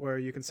artifact where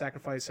you can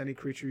sacrifice any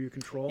creature you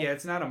control. Yeah,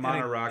 it's not a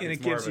mana rock.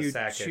 It's more of a sack engine.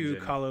 And it gives you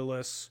 2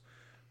 colorless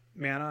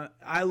mana.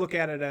 I look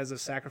at it as a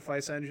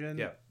sacrifice engine.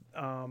 Yeah.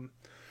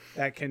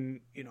 That can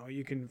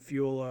you can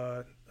fuel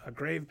a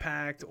Grave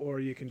Pact,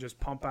 or you can just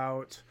pump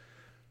out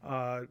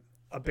a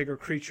bigger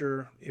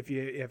creature if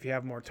you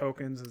have more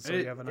tokens, and so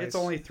you have a nice. It's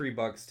only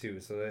 $3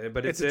 too,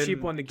 but it's a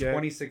cheap one to get.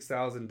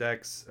 26,000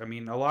 decks. I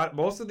mean,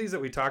 most of these that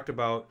we talked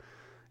about.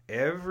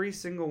 Every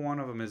single one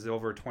of them is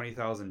over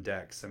 20,000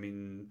 decks. I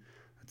mean,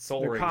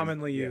 they're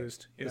commonly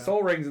used. Yeah. The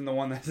Soul Ring's in the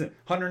one that's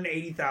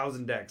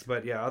 180,000 decks.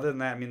 But yeah, other than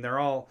that, I mean, they're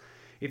all.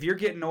 If you're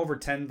getting over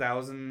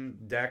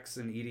 10,000 decks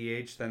in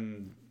EDH,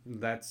 then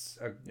that's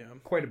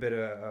quite a bit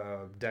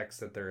of decks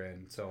that they're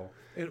in. So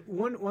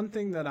one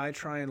thing that I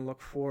try and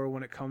look for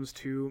when it comes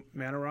to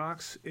Mana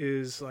Rocks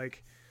is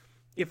like,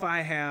 if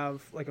I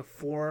have like a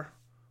 4,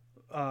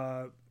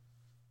 a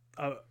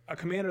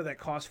commander that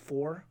costs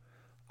 4.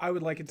 I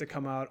would like it to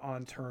come out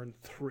on turn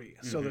 3.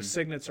 So the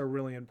signets are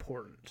really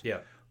important.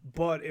 Yeah.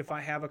 But if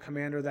I have a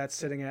commander that's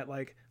sitting at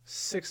like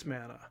 6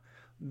 mana,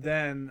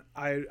 then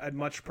I'd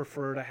much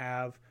prefer to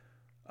have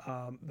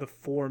the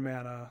 4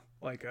 mana,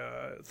 like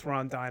a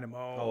Thrawn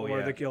Dynamo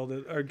the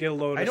Gilded Lotus at 5.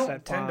 I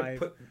don't tend to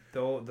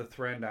put the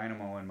Thrawn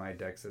Dynamo in my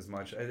decks as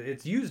much.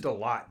 It's used a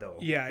lot though.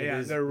 Yeah,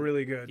 they're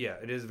really good. Yeah,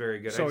 it is very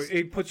good. So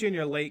it puts you in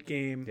your late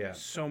game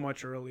so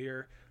much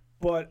earlier.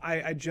 But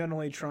I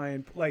generally try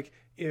and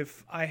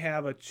if I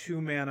have a 2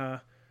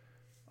 mana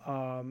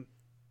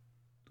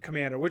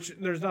commander, which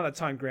there's not a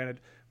ton, granted,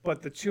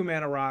 but the 2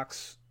 mana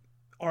rocks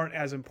aren't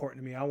as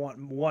important to me. I want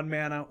 1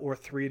 mana or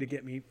 3 to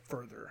get me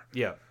further.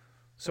 Yeah.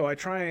 So I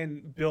try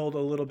and build a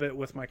little bit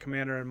with my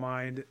commander in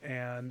mind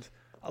and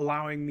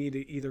allowing me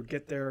to either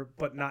get there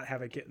but not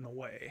have it get in the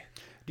way.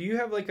 Do you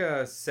have like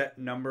a set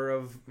number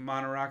of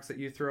mana rocks that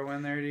you throw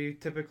in there? Do you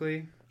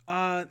typically?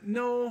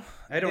 No.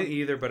 I don't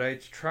either, but I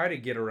try to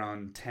get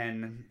around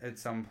 10 at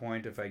some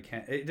point if I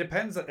can. It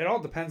depends. It all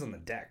depends on the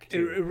deck,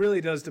 too. It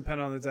really does depend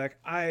on the deck.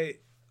 I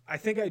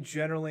think I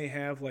generally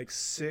have like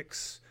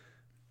 6,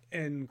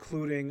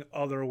 including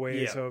other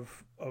ways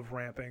of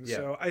ramping. Yeah.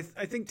 So I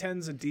think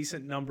 10's a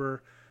decent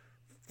number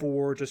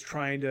for just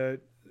trying to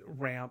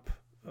ramp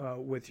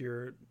with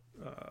your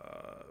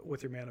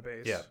mana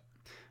base. Yeah,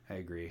 I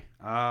agree.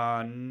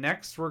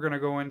 Next, we're going to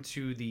go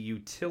into the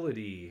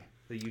utility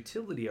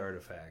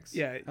artifacts.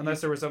 Yeah.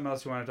 Unless there was something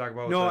else you want to talk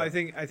about. No, I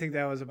think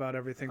that was about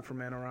everything for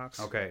Mana Rocks.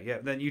 Okay, yeah.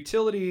 Then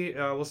utility,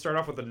 we'll start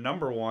off with the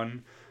number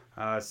 1,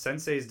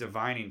 Sensei's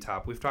Divining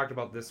Top. We've talked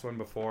about this one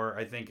before.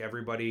 I think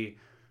everybody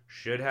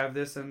should have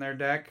this in their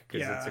deck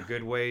because it's a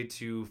good way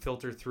to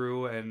filter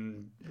through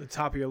and the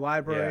top of your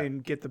library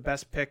and get the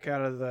best pick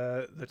out of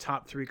the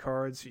top 3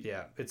 cards.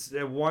 Yeah, it's a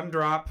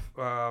 1-drop.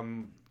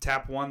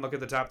 Tap 1, look at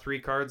the top 3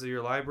 cards of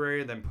your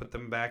library, then put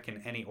them back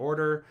in any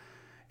order.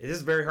 It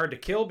is very hard to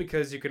kill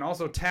because you can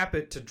also tap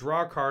it to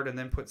draw a card and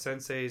then put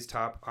Sensei's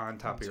Top on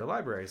top of your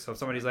library. So if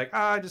somebody's like,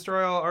 I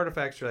destroy all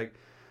artifacts, you're like,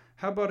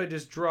 how about I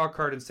just draw a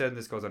card instead and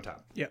this goes on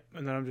top? Yeah,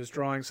 and then I'm just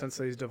drawing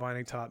Sensei's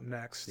Divining Top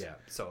next. Yeah,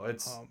 so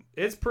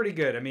it's pretty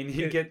good. I mean,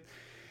 you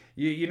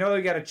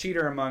got a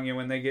cheater among you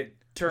when they get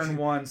turn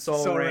 1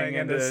 Soul Ring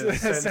into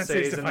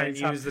Sensei's and then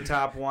use the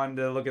top 1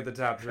 to look at the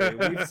top 3.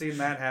 We've seen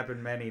that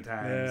happen many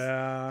times.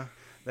 Yeah.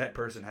 that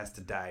person has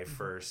to die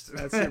first.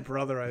 That's your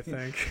brother, I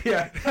think.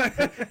 Yeah.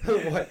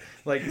 What,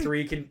 like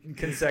 3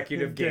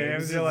 consecutive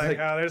games? You're like,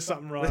 oh, there's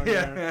something wrong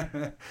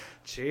there.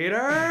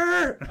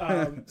 Cheater!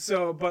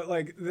 But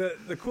like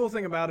the cool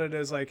thing about it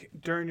is like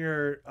during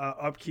your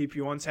upkeep,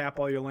 you untap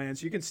all your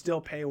lands. You can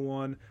still pay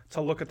 1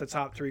 to look at the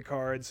top 3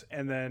 cards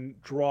and then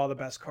draw the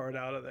best card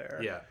out of there.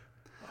 Yeah.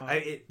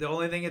 The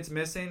only thing it's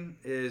missing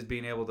is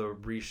being able to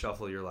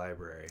reshuffle your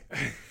library.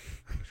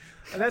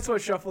 And that's why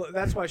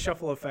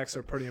shuffle effects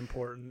are pretty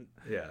important.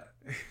 Yeah.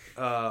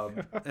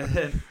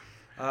 And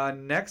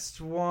then next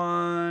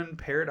one,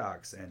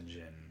 Paradox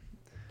Engine.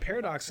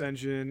 Paradox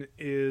Engine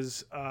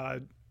is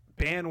a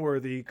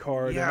ban-worthy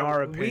card in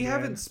our opinion. We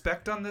haven't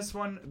spec'd on this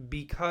one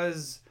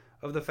because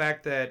of the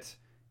fact that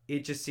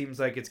it just seems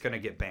like it's going to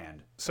get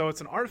banned. So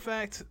it's an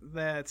artifact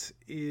that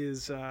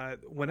is,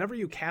 whenever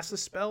you cast a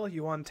spell,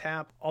 you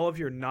untap all of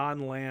your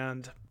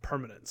non-land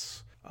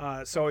permanents.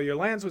 So your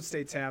lands would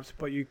stay tapped,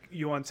 but you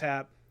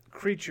untap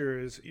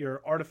creatures,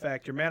 your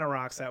artifact, your mana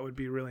rocks. That would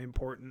be really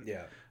important.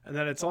 Yeah. And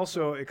then it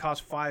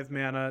costs 5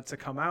 mana to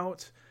come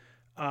out,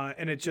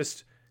 and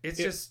it's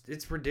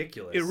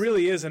ridiculous. It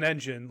really is an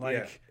engine.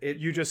 Like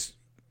you just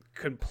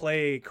could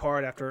play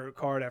card after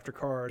card after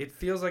card. It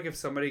feels like if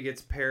somebody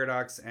gets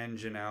Paradox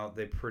Engine out,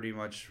 they pretty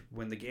much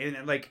win the game.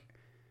 And like,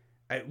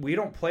 we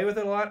don't play with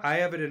it a lot. I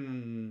have it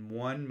in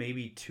 1,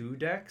 maybe 2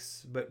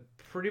 decks, but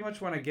pretty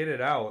much when I get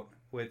it out,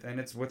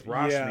 it's with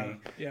Rashmi.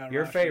 Yeah,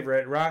 your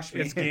favorite,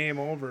 Rashmi. It's game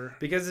over.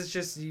 Because it's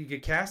just, you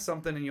could cast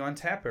something and you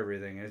untap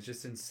everything, and it's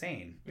just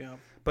insane. Yeah.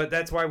 But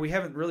that's why we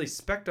haven't really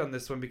spec'd on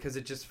this one, because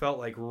it just felt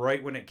like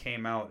right when it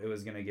came out, it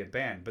was going to get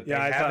banned. But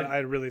I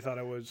really thought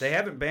it was. They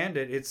haven't banned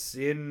it. It's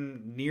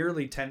in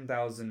nearly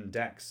 10,000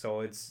 decks,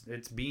 so it's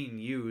being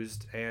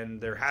used,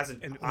 and there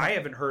hasn't. I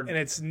haven't heard, and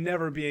it's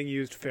never being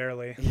used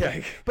fairly.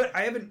 Yeah, but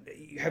I haven't.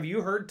 Have you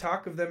heard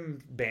talk of them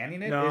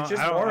banning it? No, it's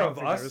just more of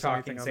us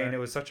talking, saying it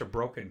was such a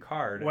broken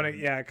card.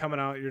 When coming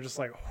out, you're just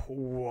like,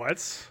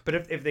 what? But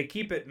if they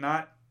keep it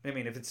not. I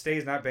mean, if it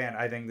stays not banned,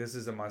 I think this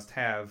is a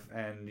must-have,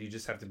 and you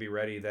just have to be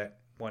ready that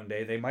one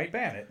day they might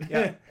ban it.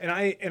 Yeah,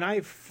 and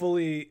I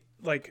fully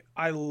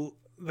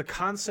the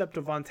concept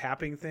of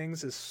untapping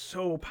things is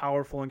so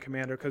powerful in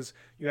Commander because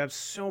you have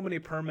so many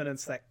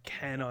permanents that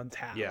can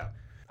untap. Yeah,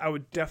 I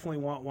would definitely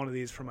want one of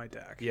these for my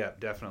deck. Yeah,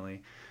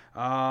 definitely.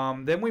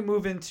 Then we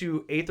move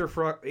into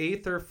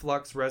Aether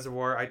Flux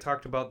Reservoir. I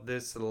talked about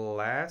this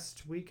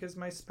last week as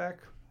my spec.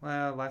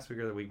 Well, last week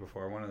or the week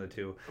before, one of the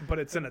two. But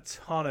it's in a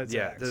ton of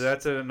decks. Yeah,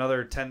 that's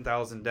another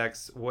 10,000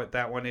 decks. What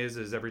that one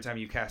is every time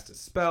you cast a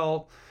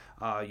spell,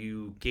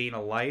 you gain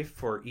a life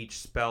for each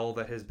spell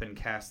that has been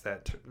cast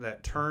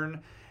that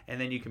turn,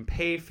 and then you can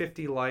pay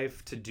 50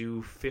 life to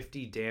do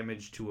 50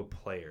 damage to a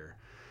player.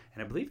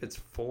 And I believe it's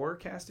 4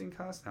 casting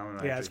costs.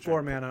 It's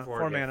 4 mana.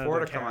 4 mana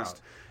to come out.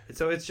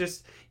 So it's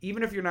just,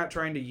 even if you're not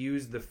trying to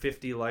use the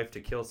 50 life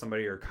to kill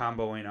somebody or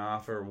comboing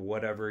off or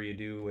whatever you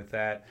do with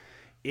that,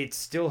 it's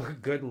still a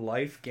good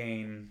life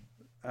gain.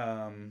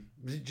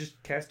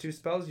 Just cast 2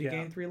 spells, you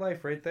gain 3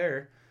 life right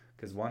there.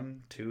 Because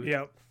 1, 2.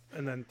 Yep.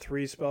 And then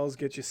 3 spells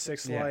get you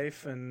 6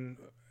 life, and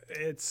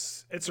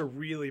it's a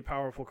really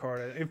powerful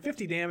card. And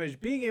 50 damage,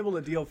 being able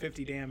to deal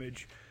 50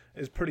 damage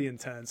is pretty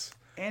intense.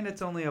 And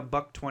it's only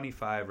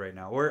 $1.25 right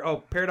now.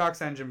 Or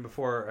Paradox Engine,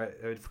 before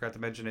I forgot to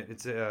mention it,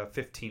 it's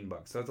 $15,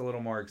 so it's a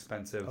little more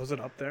expensive. Oh, is it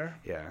up there?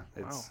 Yeah,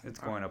 it's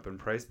going up in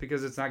price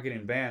because it's not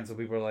getting banned. So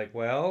people are like,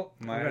 well,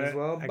 might as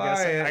well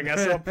buy it. I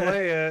guess I'll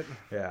play it.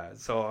 Yeah.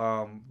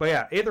 So but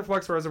yeah, Aether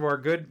Flux Reservoir,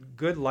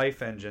 good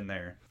life engine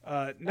there.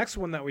 Next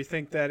one that we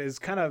think that is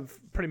kind of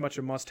pretty much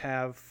a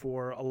must-have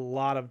for a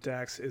lot of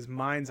decks is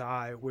Mind's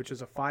Eye, which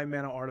is a 5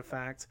 mana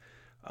artifact.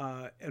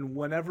 And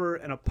whenever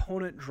an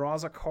opponent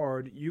draws a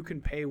card, you can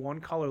pay 1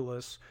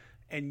 colorless,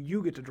 and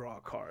you get to draw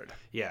a card.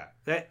 Yeah,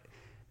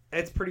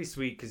 that's pretty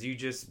sweet because you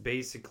just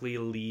basically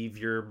leave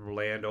your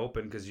land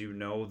open because you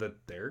know that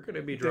they're going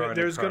to be drawing.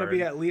 There's going to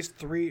be at least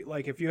 3.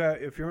 Like if you're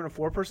in a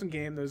 4-person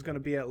game, there's going to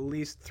be at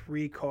least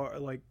 3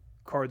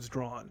 cards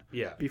drawn.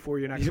 Yeah. Before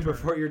your next turn.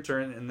 Before your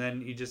turn, and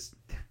then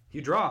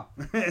you draw.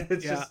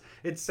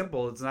 It's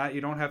simple. It's not. You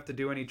don't have to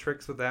do any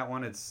tricks with that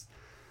one. It's.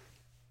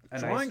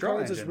 Drawing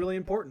cards is really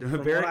important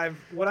from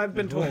what I've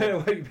been told.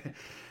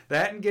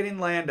 That and getting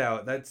land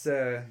out. That's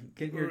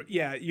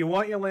you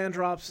want your land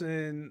drops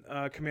in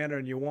Commander,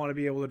 and you want to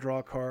be able to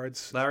draw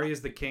cards. Larry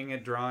is the king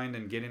at drawing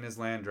and getting his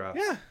land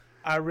drops. Yeah,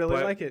 I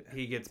really like it.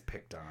 He gets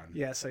picked on.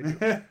 Yes, I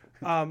do.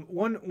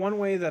 One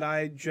way that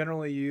I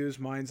generally use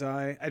Mind's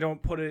Eye, I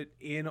don't put it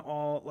in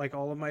all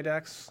of my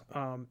decks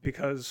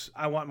because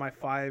I want my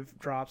 5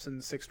 drops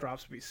and 6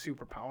 drops to be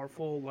super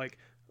powerful, like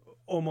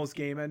almost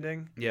game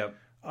ending. Yep.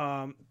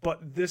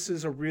 But this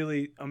is a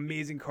really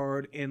amazing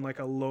card in like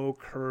a low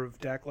curve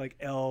deck like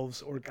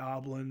elves or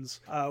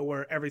goblins,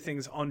 where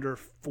everything's under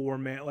 4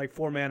 mana, like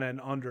 4 mana and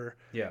under.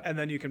 Yeah. And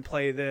then you can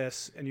play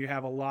this and you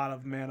have a lot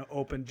of mana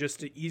open just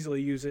to easily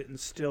use it and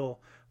still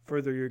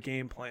further your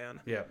game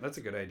plan. Yeah, that's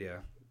a good idea.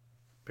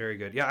 Very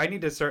good. Yeah, I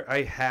need to start.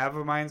 I have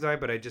a Mind's Eye,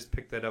 but I just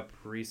picked that up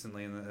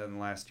recently in the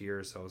last year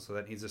or so. So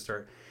that needs to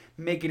start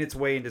making its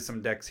way into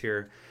some decks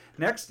here.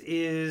 Next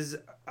is,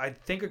 I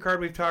think, a card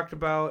we've talked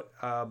about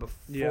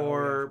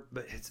before,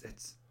 but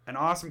it's an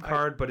awesome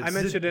card. But it's, I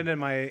mentioned it in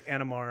my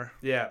Animar.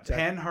 Yeah,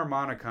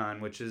 Panharmonicon,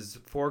 which is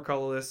 4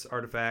 colorless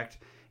artifact.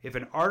 If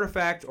an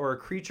artifact or a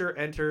creature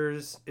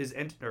entering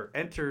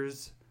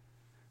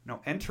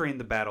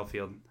the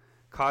battlefield,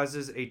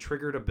 causes a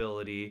triggered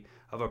ability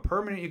of a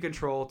permanent you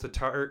control to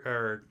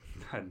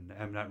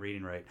I'm not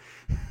reading right.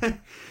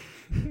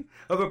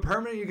 Of a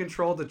permanent you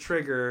control to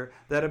trigger,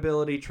 that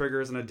ability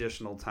triggers an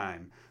additional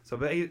time. So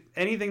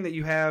anything that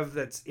you have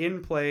that's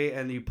in play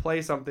and you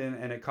play something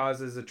and it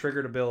causes a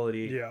triggered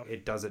ability,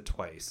 it does it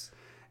twice.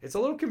 It's a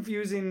little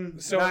confusing,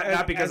 so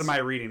not because of my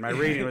reading. My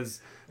reading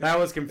was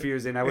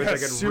confusing. I wish I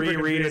could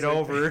reread it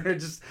over.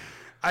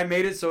 I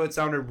made it so it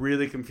sounded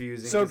really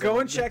confusing. So go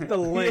and check the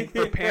link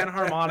for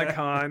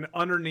Panharmonicon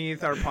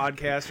underneath our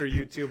podcast or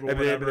YouTube or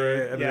whatever.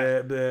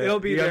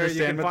 It'll be there.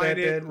 You can find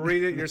it,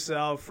 read it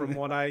yourself. From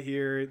what I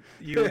hear,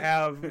 you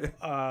have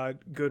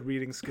good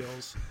reading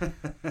skills.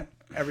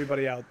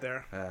 Everybody out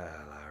there.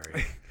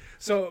 Larry.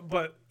 So,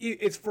 but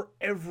it's for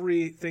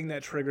everything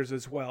that triggers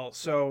as well.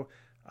 So,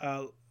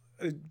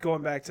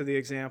 going back to the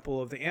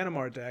example of the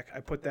Animar deck, I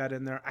put that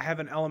in there. I have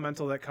an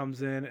elemental that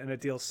comes in and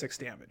it deals 6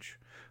 damage.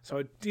 So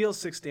it deals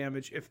 6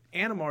 damage. If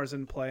Animar is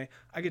in play,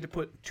 I get to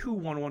put 2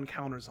 1/1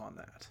 counters on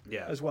that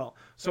as well.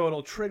 So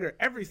it'll trigger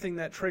everything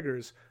that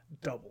triggers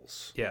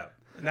doubles. Yeah.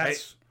 And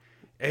that's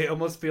I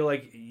almost feel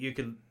like you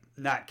can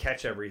not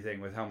catch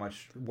everything with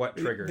what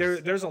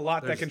triggers. There's a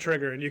lot that can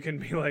trigger, and you can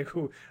be like,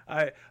 "Ooh,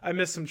 I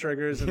missed some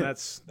triggers," and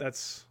that's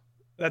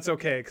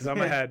okay because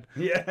I'm ahead.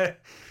 Yeah.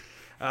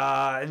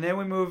 And then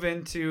we move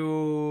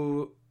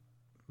into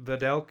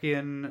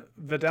Vedalken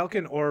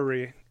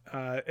Orrery.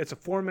 It's a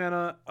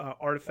 4-mana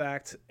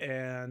artifact,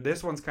 and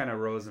this one's kind of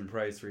rose in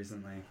price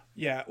recently.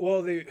 Yeah,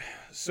 well,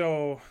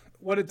 so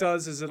what it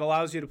does is it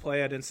allows you to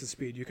play at instant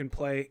speed. You can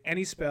play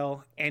any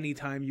spell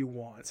anytime you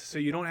want, so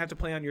you don't have to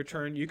play on your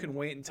turn. You can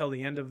wait until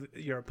the end of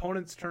your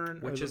opponent's turn,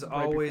 which is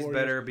always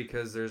better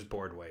because there's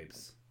board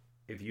wipes.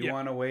 If you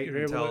want to wait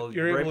until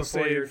right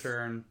before your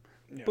turn,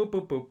 boop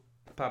boop boop,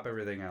 pop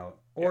everything out.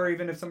 Or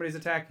even if somebody's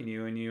attacking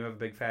you and you have a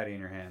big fatty in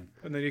your hand,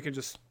 and then you can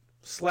just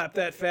slap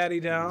that fatty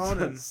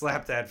down and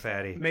slap that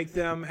fatty. Make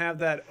them have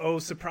that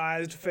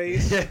surprised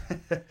face.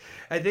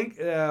 I think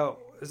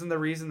isn't the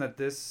reason that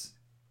this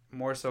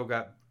more so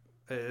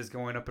is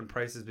going up in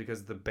prices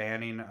because of the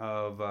banning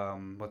of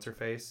what's her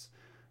face,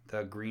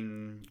 the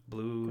green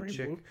blue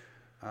chick.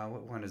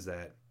 What one is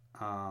that?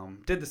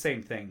 Did the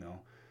same thing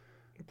though.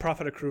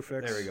 Prophet of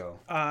Kruphix. There we go.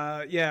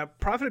 Yeah,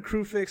 Prophet of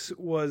Kruphix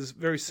was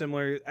very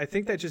similar. I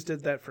think that just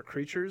did that for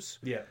creatures.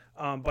 Yeah.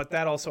 But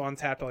that also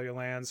untapped all your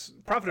lands.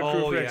 Prophet of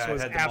Kruphix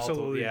was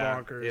absolutely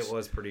bonkers. It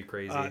was pretty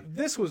crazy.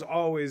 This was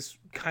always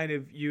kind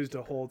of used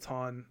a whole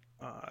ton.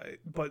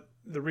 But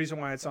the reason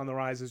why it's on the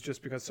rise is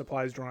just because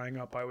supply is drying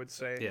up, I would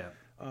say.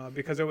 Yeah.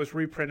 Because it was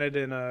reprinted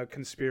in a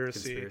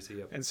conspiracy.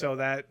 Yep. And so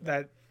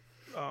that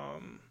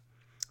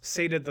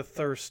sated the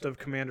thirst of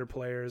Commander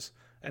players.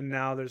 And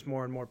now there's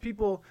more and more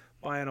people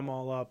buying them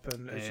all up,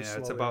 and it's just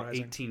slowly it's about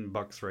rising.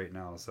 $18 right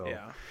now. So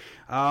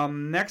yeah.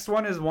 Next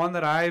one is one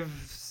that I've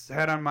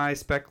had on my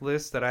spec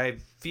list that I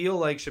feel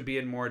like should be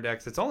in more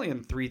decks. It's only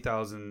in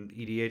 3,000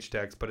 EDH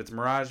decks, but it's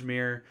Mirage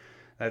Mirror.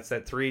 That's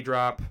that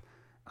 3-drop.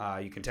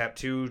 You can tap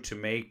 2 to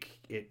make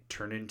it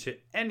turn into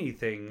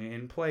anything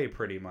in play.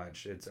 Pretty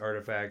much, it's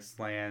artifacts,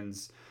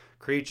 lands,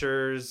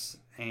 creatures,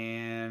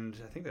 and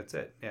I think that's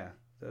it. Yeah.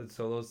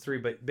 So those 3.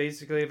 But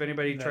basically, if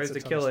anybody tries to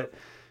kill it,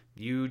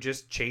 you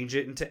just change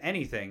it into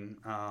anything.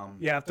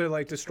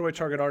 After destroy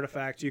target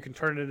artifact, you can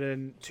turn it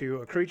into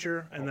a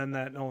creature, and then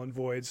that null and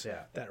voids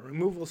that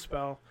removal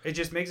spell. It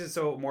just makes it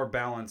so more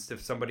balanced if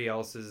somebody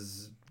else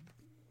is,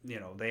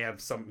 they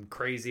have something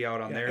crazy out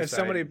on their side. If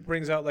somebody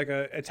brings out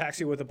attacks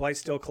you with a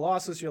Blightsteel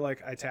Colossus, you're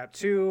like, I tap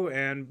 2,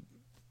 and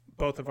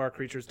both of our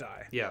creatures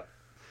die. Yeah.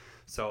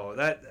 So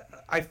that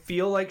I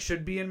feel like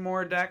should be in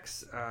more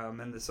decks,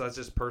 and so that's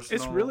just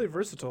personal. It's really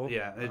versatile.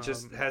 Yeah, it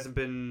just hasn't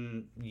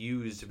been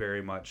used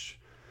very much.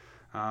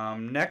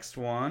 Next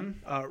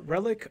one,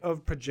 Relic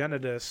of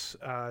Progenitus.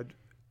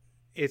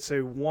 It's a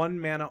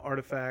 1-mana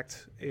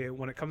artifact.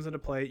 When it comes into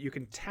play, you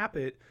can tap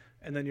it,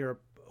 and then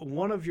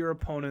one of your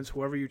opponents,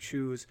 whoever you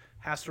choose,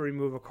 has to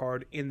remove a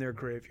card in their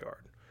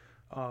graveyard.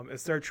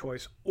 It's their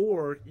choice,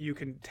 or you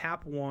can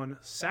tap 1,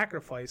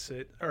 sacrifice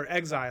it, or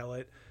exile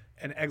it.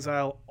 And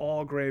exile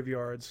all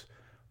graveyards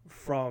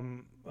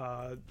from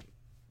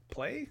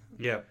play.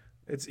 Yeah,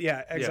 it's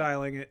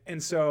exiling it,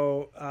 and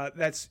so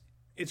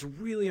it's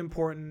really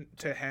important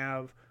to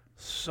have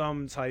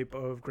some type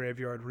of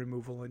graveyard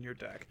removal in your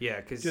deck.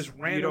 Yeah, because just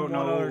random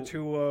one or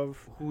two of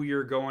who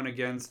you're going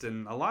against,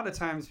 and a lot of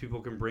times people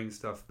can bring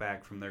stuff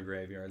back from their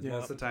graveyards.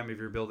 Most of the time, if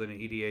you're building an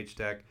EDH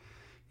deck,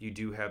 you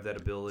do have that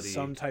ability.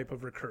 Some type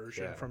of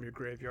recursion from your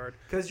graveyard.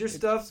 Because your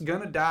stuff's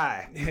going to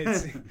die.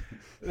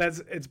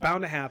 It's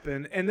bound to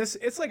happen. And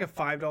it's like a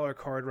 $5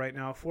 card right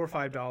now, $4 or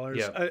 $5.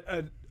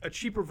 Yep. A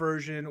cheaper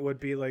version would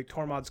be like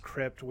Tormod's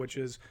Crypt, which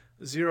is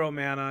 0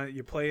 mana.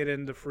 You play it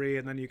into free,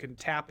 and then you can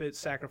tap it,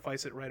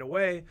 sacrifice it right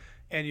away,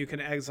 and you can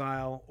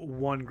exile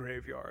 1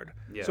 graveyard.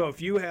 Yeah. So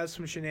if you have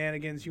some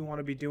shenanigans you want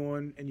to be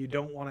doing and you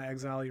don't want to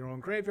exile your own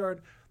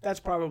graveyard, that's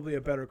probably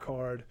a better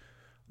card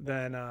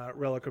than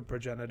Relic of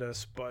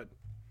Progenitus. But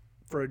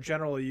for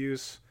general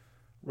use,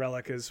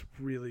 Relic is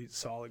really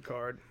solid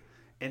card.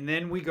 And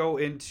then we go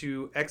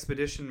into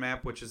Expedition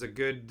Map, which is a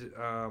good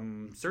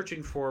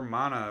searching for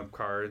mana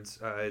cards.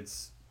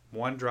 It's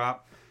 1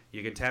 drop.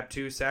 You can tap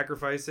 2,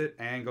 sacrifice it,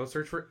 and go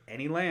search for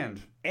any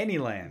land. Any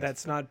land.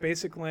 That's not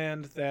basic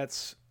land.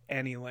 That's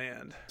any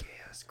land.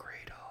 Chaos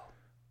Cradle.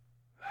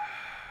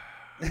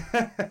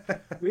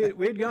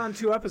 we had gone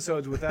 2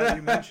 episodes without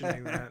you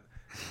mentioning that.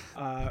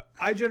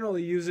 I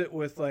generally use it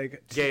with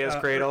like Gaia's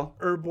Cradle.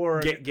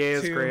 Urborg.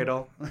 Gaia's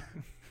Cradle.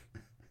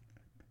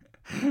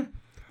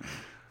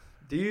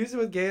 Do you use it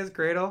with Gaia's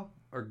Cradle?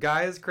 Or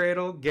Gaia's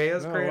Cradle?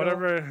 Gaia's Cradle?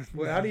 Whatever.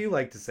 How do you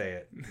like to say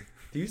it?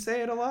 Do you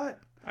say it a lot?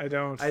 I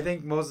don't. I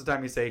think most of the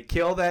time you say,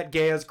 kill that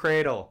Gaia's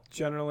Cradle.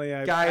 Generally,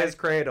 Gaia's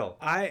Cradle.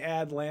 I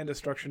add land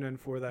destruction in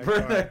for that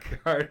card. For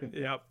that card.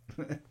 Yep.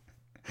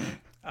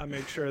 I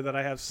make sure that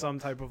I have some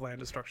type of land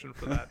destruction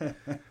for that.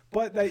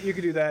 But that you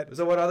could do that.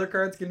 So what other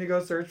cards can you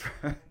go search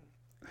for?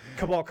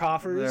 Cabal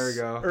Coffers. There we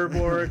go.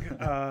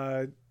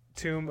 Urborg,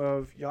 Tomb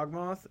of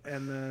Yawgmoth,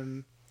 and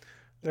then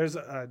there's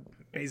a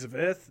Maze of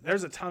Ith.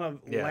 There's a ton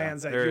of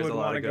lands that you would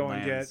want to go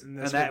and get. And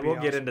that we'll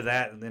get into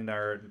that in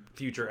our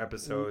future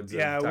episodes.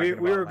 Yeah, we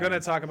were going to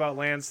talk about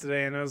lands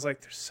today, and I was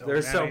like,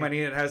 there's so many.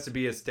 It has to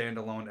be a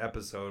standalone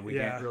episode. We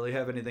can't really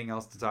have anything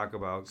else to talk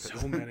about.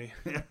 So many.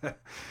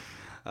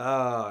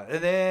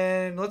 And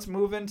then let's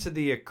move into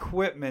the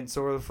equipment.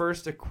 So the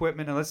first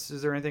equipment,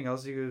 is there anything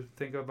else you could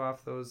think of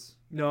off those?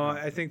 No,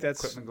 I think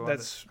that's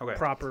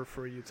proper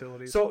for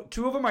utilities. So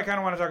 2 of them I kind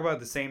of want to talk about at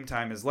the same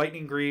time is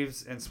Lightning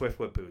Greaves and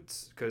Swiftfoot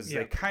Boots, because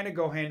they kind of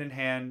go hand in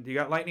hand. You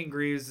got Lightning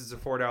Greaves is a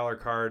 $4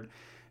 card.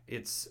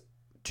 It's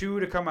 2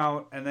 to come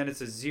out, and then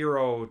it's a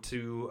 0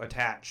 to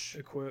attach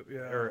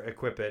or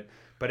equip it,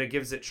 but it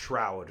gives it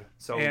Shroud.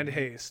 And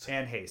haste,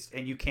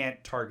 and you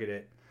can't target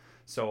it.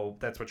 So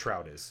that's what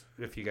Shroud is,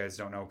 if you guys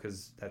don't know,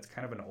 because that's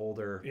kind of an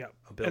older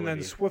ability. And then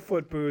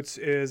Swiftfoot Boots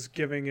is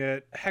giving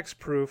it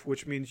hexproof,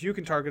 which means you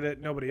can target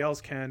it, nobody else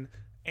can,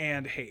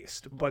 and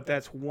haste. But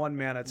that's 1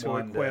 mana to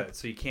equip.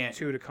 So you can't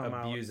 2 to come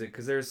abuse it,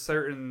 because there's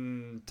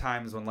certain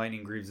times when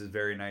Lightning Greaves is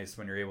very nice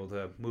when you're able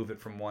to move it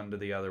from one to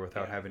the other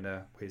without having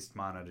to waste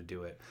mana to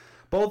do it.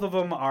 Both of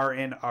them are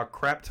in a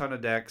crap ton of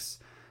decks.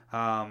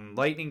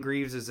 Lightning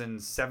Greaves is in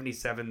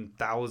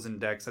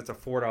 77,000 decks. That's a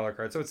 $4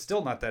 card, so it's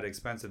still not that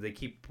expensive. They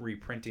keep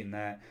reprinting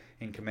that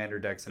in Commander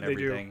decks and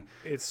everything.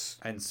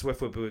 And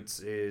Swiftfoot Boots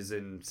is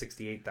in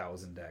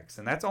 68,000 decks,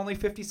 and that's only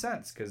 50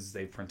 cents because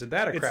they printed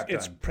that a crap ton.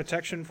 It's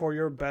protection for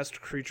your best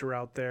creature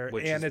out there,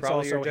 which and is it's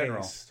also your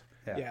general. Haste.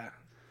 Yeah.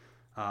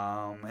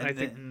 And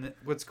then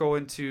let's go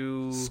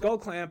into Skull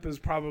Clamp is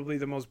probably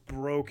the most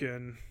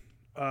broken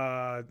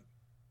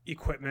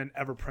equipment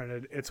ever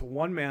printed. It's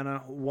 1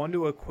 mana, 1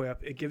 to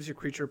equip. It gives your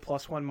creature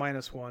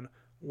 +1/-1.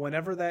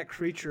 Whenever that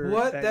creature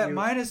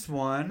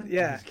 -1?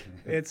 Yeah,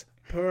 it's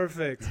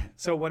perfect.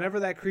 So whenever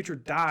that creature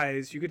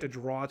dies, you get to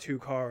draw 2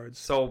 cards.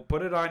 So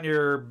put it on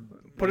your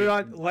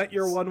let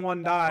your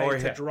 1/1 die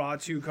to draw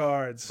 2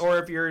 cards. Or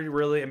if you're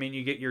really,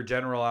 you get your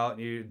general out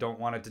and you don't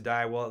want it to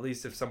die, well, at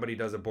least if somebody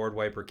does a board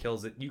wipe or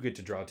kills it, you get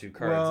to draw 2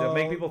 cards. It'll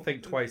make people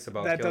think twice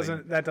about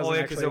killing. That doesn't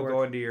actually work.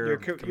 Go into your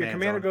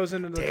commander zone. Goes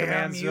into the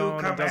command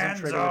zone and doesn't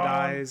trigger the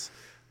dies.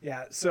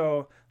 Yeah,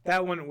 so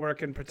that wouldn't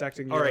work in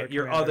protecting your commander.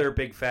 Your other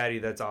big fatty,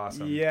 that's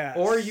awesome. Yes.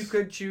 Or you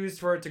could choose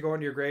for it to go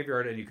into your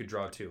graveyard and you could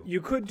draw 2.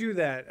 You could do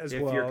that as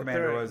well. If your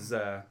commander was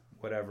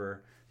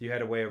whatever, you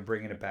had a way of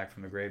bringing it back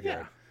from the graveyard.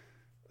 Yeah.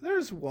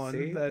 There's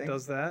one that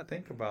does that.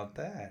 Think about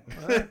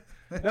that.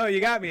 No, you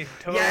got me.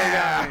 Totally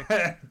got me.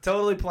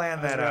 Totally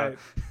planned that out.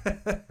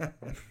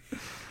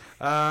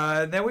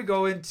 And then we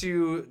go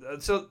into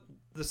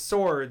the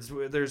swords.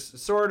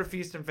 There's Sword of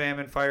Feast and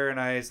Famine, Fire and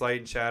Ice, Light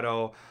and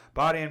Shadow,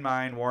 Body and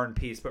Mind, War and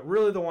Peace. But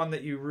really the one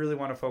that you really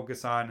want to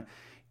focus on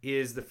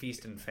is the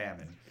Feast and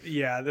Famine.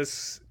 Yeah,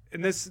 this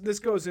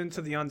goes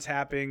into the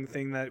untapping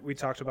thing that we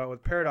talked about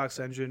with Paradox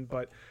Engine,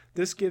 but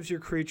this gives your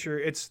creature,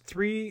 it's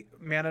 3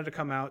 mana to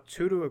come out,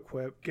 2 to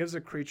equip, gives a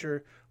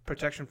creature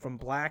protection from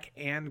black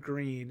and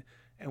green,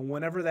 and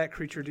whenever that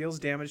creature deals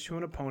damage to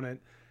an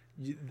opponent,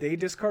 they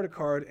discard a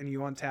card and you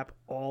untap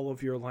all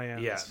of your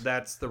lands. Yeah,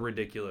 that's the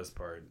ridiculous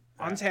part.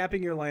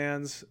 Untapping your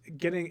lands,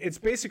 it's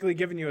basically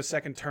giving you a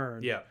second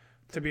turn. Yeah.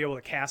 To be able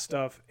to cast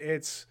stuff.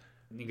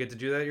 You get to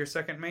do that your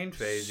second main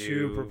phase.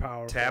 Super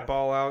powerful. Tap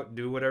all out,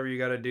 do whatever you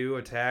got to do,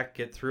 attack,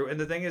 get through. And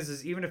the thing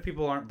is even if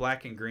people aren't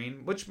black and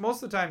green, which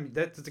most of the time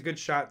that's a good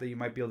shot that you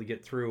might be able to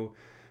get through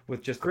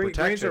with just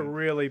protection. Greens are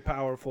really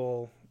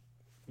powerful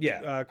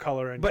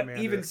color and but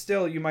commander. Even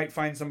still, you might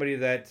find somebody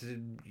that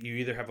you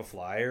either have a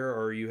flyer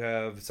or you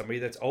have somebody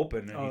that's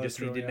open, and you just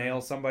need to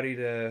nail somebody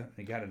to.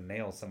 You got to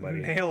nail somebody.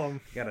 Nail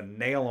them. You got to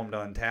nail them to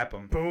untap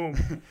them.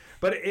 Boom.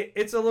 But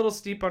it's a little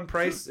steep on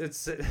price.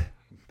 It's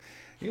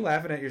you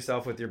laughing at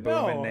yourself with your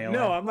boom and nailing.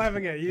 No, I'm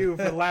laughing at you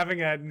for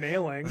laughing at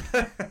nailing.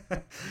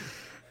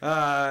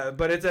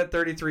 But it's at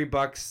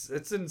 $33.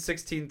 It's in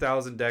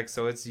 16,000 decks,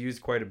 so it's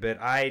used quite a bit.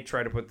 I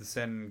try to put this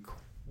in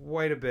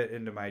quite a bit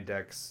into my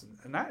decks.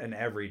 Not in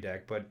every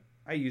deck, but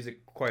I use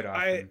it quite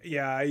often.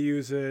 I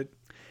use it.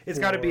 It's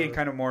got to be in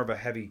kind of more of a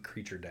heavy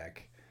creature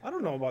deck. I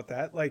don't know about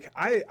that. Like,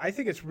 I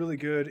think it's really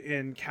good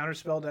in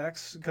counterspell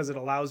decks because it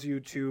allows you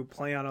to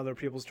play on other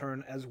people's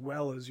turn as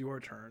well as your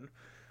turn.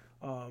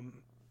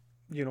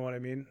 You know what I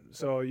mean?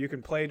 So you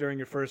can play during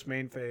your first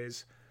main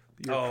phase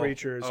your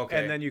creatures,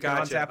 and then you can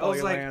untap all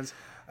your lands.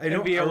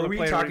 And be able to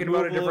play talking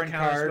about a different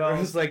card? I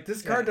was like,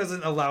 this card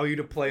doesn't allow you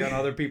to play on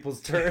other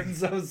people's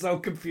turns. I was so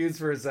confused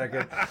for a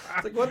second.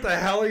 It's like, what the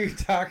hell are you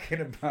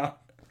talking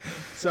about?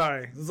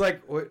 Sorry. It's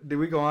like, what, did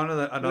we go on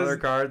to another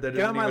card that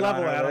get on my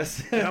level, Adam?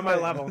 Get on my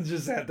level.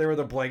 Just sat there with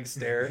a blank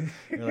stare.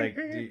 You're like,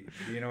 do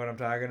you know what I'm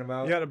talking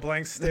about? You got a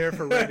blank stare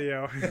for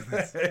radio.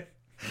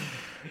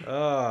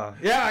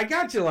 Yeah, I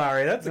got you,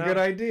 Larry. That's a good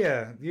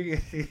idea.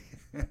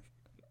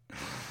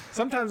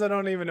 Sometimes I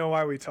don't even know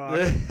why we talk.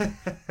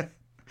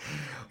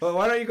 Well,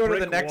 why don't you go to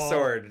the next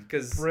sword?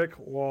 Brick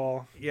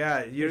wall.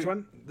 Yeah. Which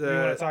one? You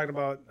want to talk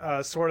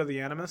about Sword of the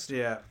Animist?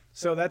 Yeah.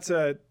 So that's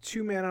a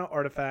 2-mana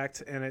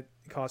artifact, and it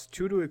costs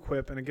 2 to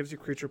equip, and it gives your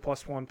creature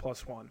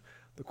 +1/+1.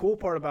 The cool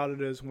part about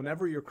it is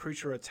whenever your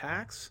creature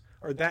attacks,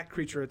 or that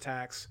creature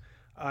attacks,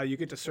 you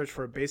get to search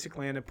for a basic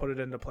land and put it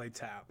into play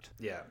tapped.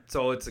 Yeah.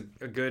 So it's a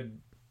good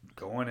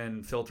going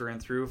and filtering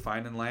through,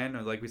 finding land.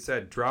 And like we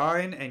said,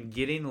 drawing and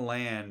getting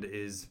land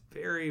is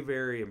very,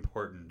 very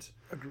important.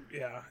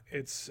 Yeah.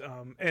 It's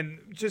and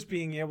just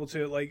being able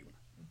to like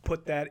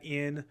put that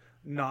in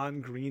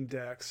non-green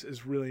decks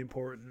is really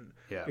important.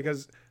 Yeah.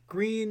 Because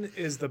green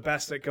is the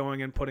best at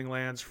going and putting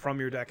lands from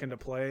your deck into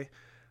play.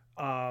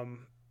 And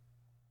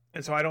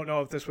so I don't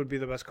know if this would be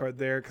the best card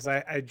there because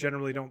I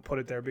generally don't put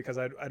it there because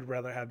I'd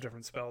rather have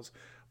different spells.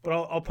 But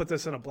I'll put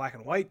this in a black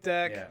and white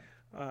deck.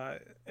 Yeah.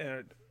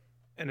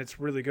 And it's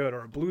really good.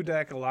 Or a blue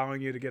deck allowing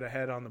you to get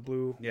ahead on the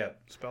blue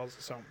spells.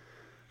 So.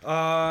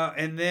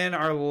 And then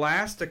our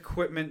last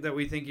equipment that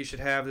we think you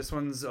should have. This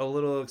one's a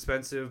little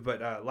expensive,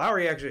 but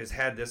Lowry actually has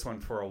had this one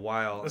for a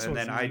while, and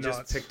then I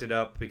just picked it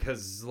up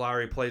because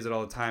Lowry plays it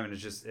all the time, and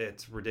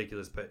it's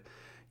ridiculous. But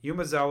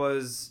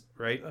Yumezawa's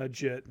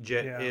Jit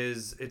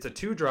it's a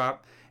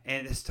 2-drop,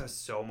 and this does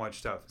so much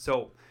stuff.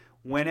 So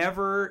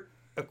whenever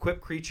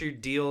equipped creature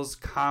deals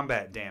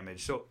combat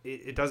damage, so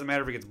it doesn't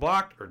matter if it gets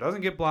blocked or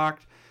doesn't get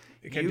blocked.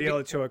 It can deal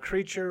it to a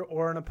creature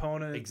or an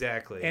opponent.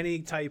 Exactly. Any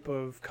type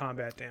of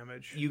combat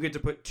damage. You get to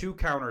put 2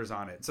 counters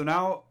on it. So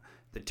now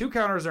the 2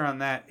 counters are on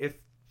that. If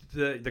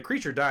the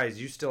creature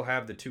dies, you still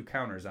have the 2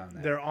 counters on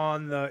that. They're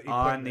on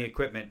the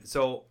equipment.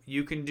 So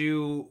you can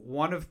do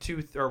one of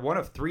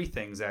 3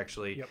 things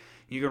actually. Yep.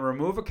 You can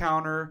remove a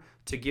counter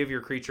to give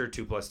your creature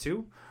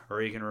 2/2,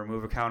 or you can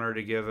remove a counter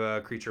to give a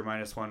creature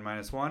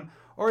 -1/-1,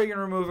 or you can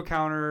remove a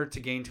counter to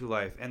gain 2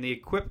 life. And the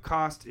equip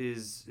cost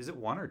is it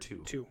 1 or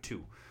 2?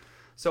 2.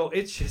 So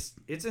it's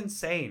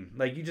insane.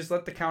 Like you just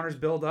let the counters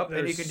build up,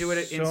 and you can do it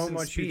at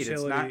instant speed.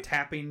 Utility. It's not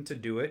tapping to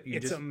do it.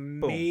 It's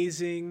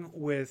amazing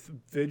with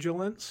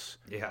vigilance.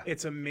 Yeah.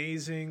 It's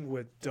amazing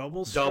with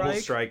double strike. Double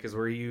strike is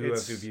where you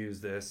have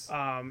used this.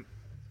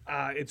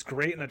 It's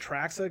great in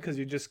Atraxa because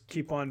you just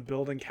keep on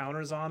building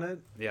counters on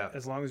it. Yeah.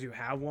 As long as you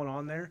have one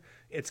on there.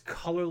 It's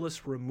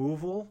colorless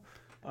removal.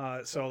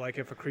 So like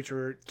if a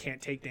creature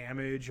can't take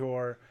damage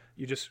or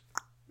you just...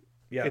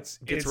 Yeah, it's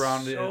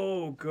around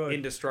so good.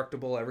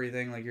 Indestructible,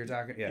 everything like you're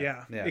talking.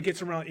 Yeah. It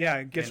gets around. Yeah,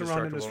 it gets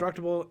around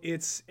indestructible.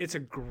 It's a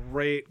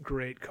great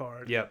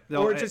card. Yeah,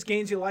 or it just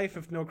gains you life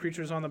if no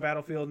creature's on the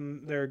battlefield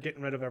and they're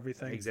getting rid of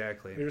everything.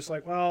 Exactly. You're just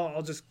like,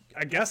 well,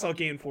 I guess I'll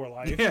gain 4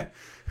 life. Yeah,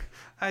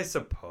 I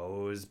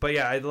suppose. But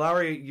yeah,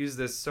 Lowry used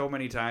this so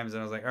many times,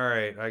 and I was like, all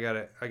right, I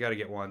gotta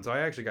get one. So I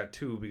actually got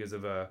 2 because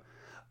of a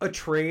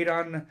trade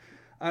on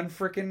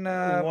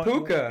freaking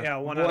Puka. Yeah,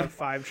 1 out of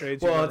 5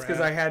 trades. Well, it's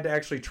because I had to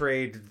actually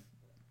trade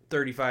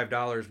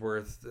 $35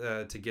 worth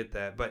to get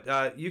that,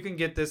 but you can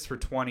get this for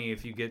 $20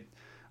 if you get.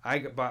 I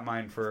bought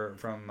mine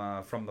from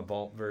the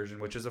Vault version,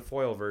 which is a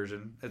foil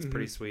version. It's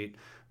pretty sweet,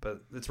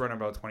 but it's running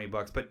about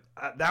 $20. But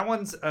that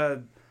one's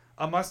a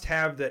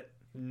must-have that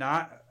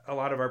not a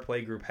lot of our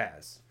play group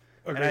has,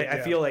 and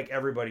I feel like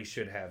everybody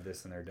should have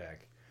this in their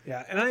deck.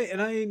 Yeah,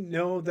 and I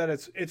know that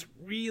it's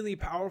really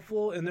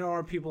powerful, and there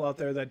are people out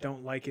there that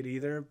don't like it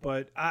either.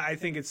 But I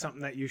think it's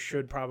something that you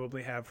should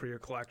probably have for your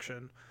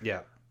collection.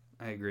 Yeah.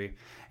 I agree.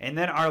 And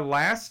then our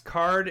last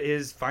card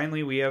is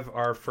finally we have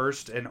our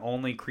first and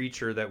only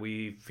creature that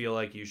we feel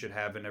like you should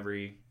have in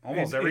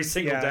almost every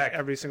single deck.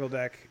 Every single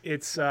deck.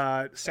 It's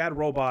Sad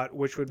Robot,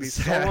 which would be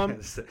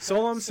Solemn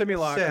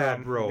Simulacrum.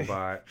 Sad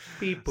Robot.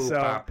 Beep boop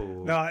bop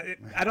boop. No,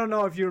 I don't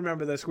know if you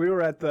remember this. We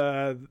were at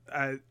the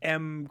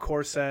M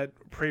Core Set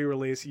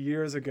pre-release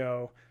years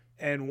ago,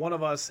 and one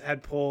of us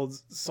had pulled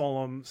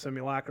Solemn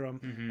Simulacrum,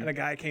 and a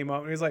guy came up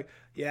and he was like,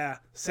 "Yeah,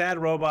 Sad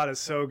Robot is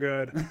so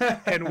good,"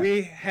 and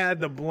we had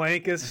the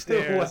blankest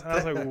stares. I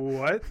was like,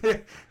 "What?"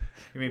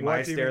 You mean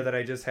my stare that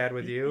I just had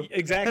with you?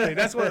 Exactly.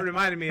 That's what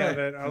reminded me of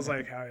it. I was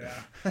like, "Oh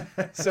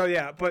yeah." So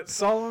yeah, but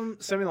Solemn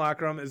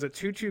Simulacrum is a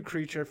 2/2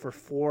 creature for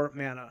 4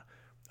 mana.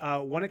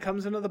 When it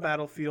comes into the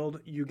battlefield,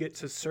 you get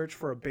to search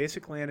for a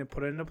basic land and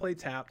put it into play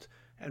tapped.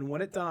 And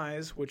when it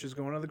dies, which is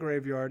going to the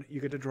graveyard,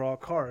 you get to draw a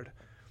card.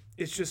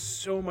 It's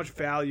just so much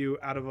value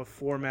out of a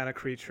 4 mana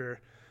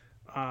creature.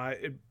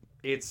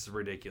 It's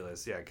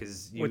ridiculous, yeah.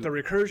 Because with the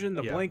recursion,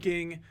 the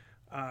blinking,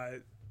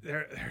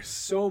 there's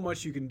so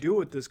much you can do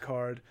with this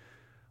card.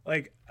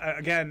 Like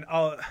again,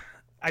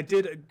 I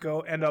did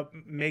end up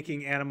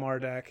making Animar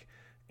deck,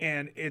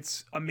 and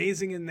it's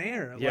amazing in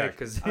there. Yeah,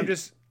 because I'm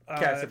just.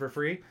 Cast it for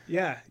free?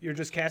 Yeah, you're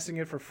just casting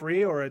it for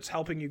free, or it's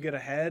helping you get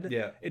ahead.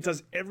 Yeah. It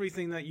does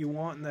everything that you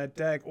want in that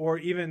deck, or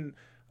even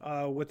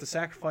with the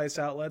sacrifice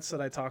outlets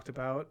that I talked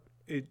about,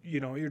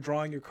 you're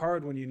drawing your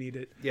card when you need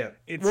it. Yeah.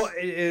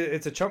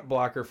 It's a chump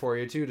blocker for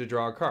you, too, to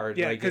draw a card.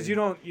 Yeah, because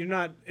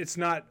it's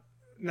not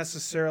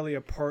necessarily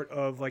a part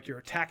of like your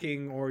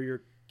attacking or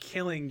your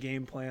killing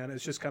game plan.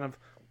 It's just kind of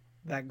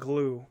that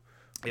glue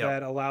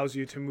that allows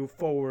you to move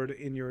forward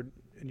in your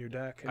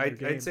deck.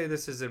 I'd say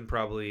this is in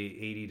probably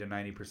 80 to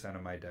 90%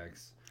 of my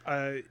decks.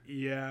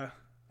 Yeah,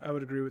 I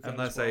would agree with that.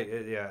 Unless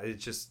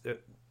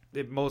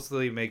it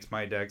mostly makes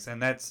my decks,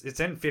 and it's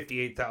in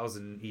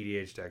 58,000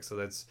 EDH decks, so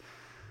that's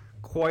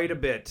quite a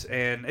bit,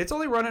 and it's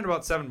only running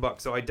about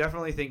 $7. So I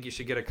definitely think you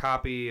should get a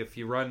copy if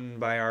you run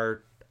by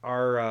our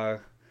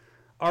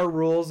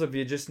rules. If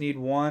you just need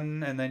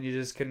one, and then you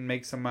just can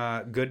make some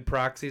good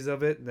proxies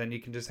of it, then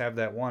you can just have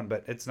that one.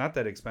 But it's not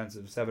that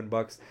expensive,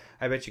 $7.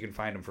 I bet you can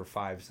find them for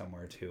 $5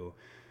 somewhere too,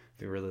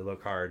 if you really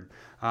look hard.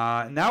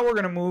 Now we're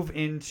gonna move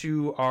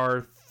into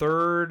our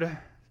third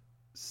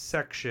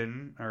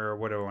section, or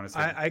what do I want to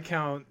say? I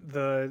count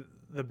the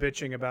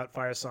bitching about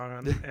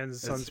Firesong and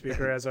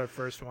Sunspeaker as our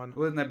first one.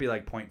 Wouldn't that be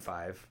like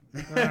 0.5?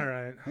 All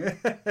right.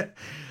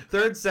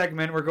 Third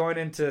segment, we're going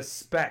into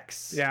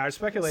specs. Yeah, our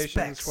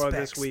speculations for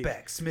this week.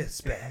 Smith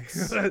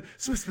specs.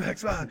 Smith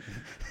specs. I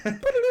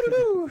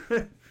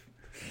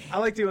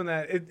like doing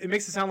that. It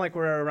makes it sound like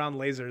we're around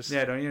lasers.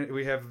 Yeah, don't you?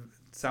 We have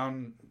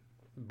sound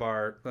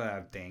bar.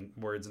 Dang,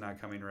 words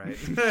not coming right.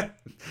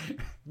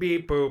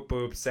 Beep boop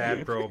boop.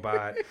 Sad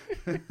robot.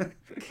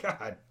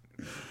 God.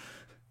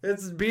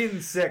 It's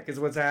being sick is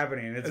what's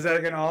happening. It's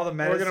taking all the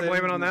medicine. We're going to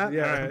blame it on that?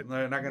 Yeah, all right.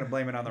 They're not going to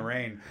blame it on the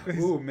rain.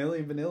 Ooh,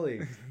 Milli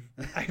Vanilli.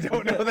 I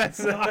don't know that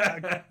song.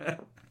 I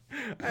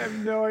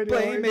have no idea.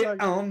 Blame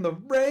it on the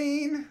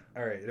rain.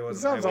 All right. It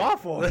sounds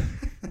awful.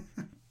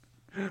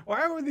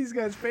 Why were these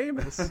guys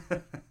famous? All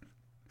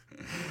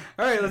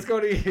right, let's go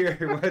to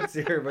here.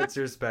 What's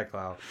your spec,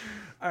 Lau?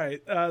 All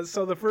right.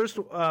 So the first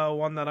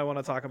one that I want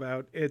to talk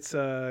about, it's...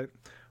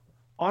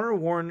 Honor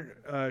Worn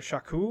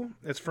Shaku.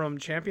 It's from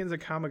Champions of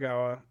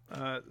Kamigawa.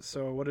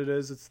 So what it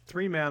is, it's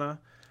 3 mana,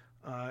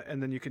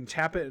 and then you can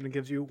tap it, and it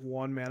gives you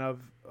 1 mana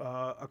of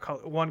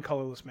one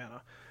colorless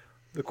mana.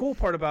 The cool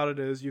part about it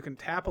is you can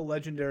tap a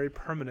legendary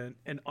permanent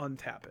and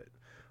untap it.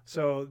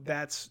 So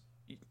that's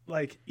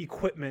like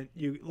equipment.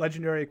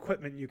 Legendary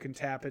equipment you can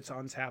tap it to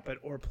untap it,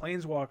 or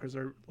planeswalkers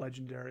are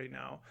legendary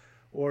now,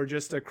 or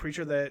just a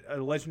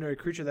legendary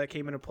creature that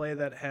came into play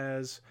that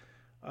has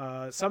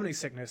summoning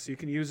sickness. You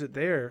can use it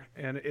there,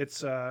 and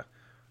it's only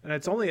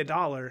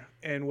 $1.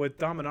 And with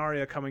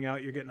Dominaria coming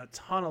out, you're getting a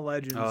ton of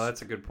legends. Oh,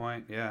 that's a good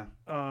point. Yeah.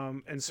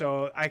 And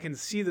so I can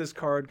see this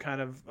card kind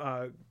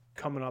of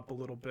coming up a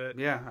little bit.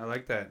 Yeah, I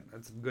like that.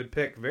 That's a good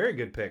pick. Very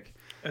good pick.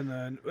 And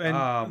then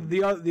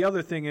the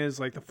other thing is,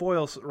 like, the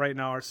foils right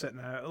now are sitting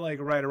at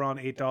like right around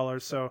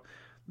 $8. So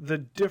the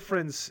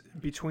difference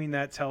between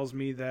that tells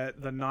me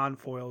that the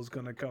non-foil is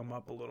going to come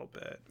up a little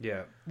bit.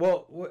 Yeah.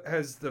 Well,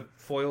 has the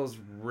foils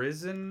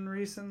risen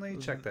recently?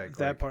 Check that quick.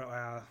 That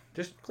part.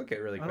 Just click it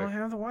really quick. I don't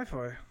have the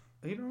Wi-Fi.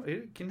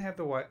 It can have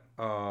the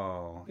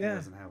Oh, yeah. It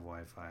doesn't have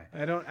Wi-Fi.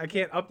 I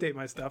can't update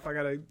my stuff.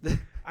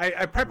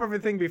 I prep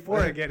everything before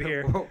I get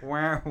here.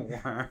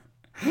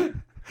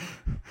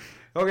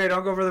 Okay,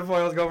 don't go for the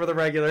foils. Go for the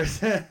regulars.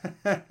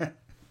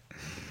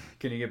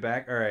 Can you get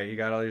back? All right, you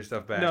got all your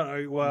stuff back.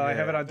 No, well, yeah. I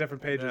have it on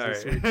different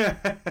pages this week.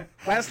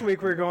 Last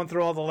week we were going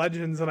through all the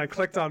legends, and I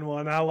clicked on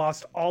one, and I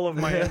lost all of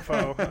my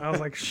info. I was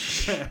like,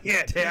 shit.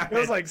 It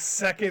was like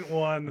second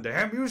one.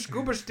 Damn you,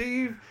 Scuba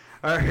Steve.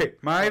 All right,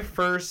 my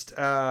first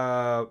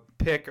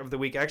pick of the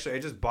week. Actually, I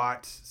just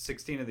bought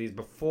 16 of these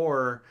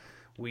before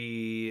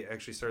we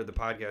actually started the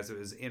podcast. It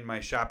was in my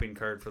shopping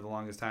cart for the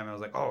longest time. I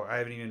was like, I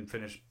haven't even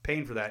finished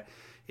paying for that.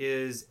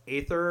 Is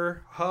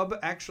Aether Hub,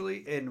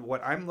 actually. And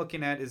what I'm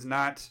looking at is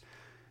not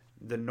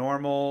the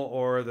normal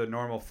or the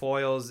normal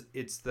foils,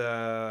 it's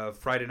the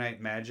Friday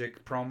Night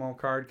Magic promo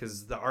card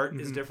because the art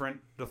is different.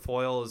 The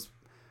foil is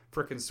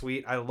freaking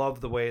sweet. I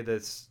love the way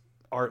this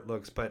art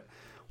looks. But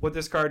what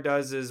this card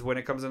does is when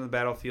it comes into the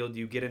battlefield,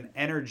 you get an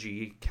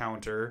energy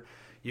counter.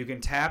 You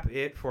can tap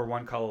it for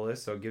one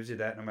colorless, so it gives you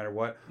that no matter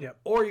what. Yep.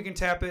 Or you can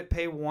tap it,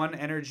 pay one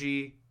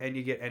energy, and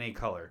you get any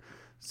color.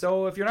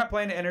 So if you're not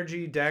playing an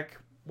energy deck,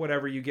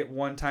 whatever, you get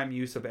one-time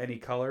use of any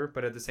color.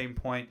 But at the same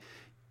point,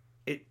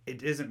 it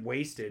isn't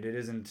wasted. It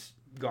isn't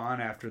gone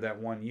after that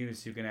one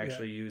use. You can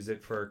actually use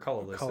it for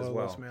colorless as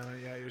well. Mana,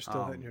 yeah, you're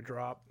still hitting your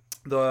drop.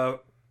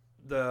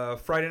 The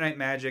Friday Night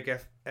Magic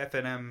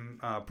FNM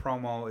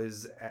promo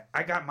is,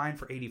 I got mine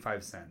for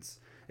 85 cents.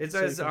 It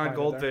says on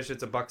Goldfish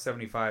it's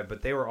 $1.75,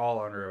 but they were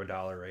all under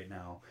 $1 right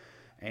now.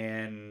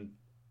 And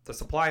the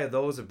supply of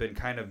those have been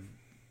kind of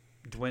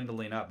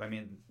dwindling up. I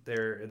mean,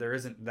 there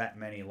isn't that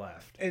many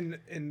left.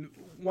 And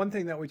one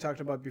thing that we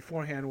talked about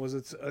beforehand was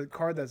it's a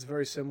card that's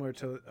very similar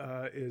to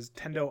is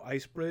Tendo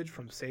Ice Bridge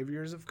from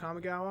Saviors of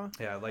Kamigawa.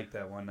 Yeah, I like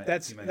that one.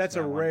 That's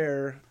a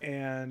rare,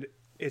 and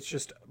it's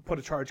just put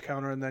a charge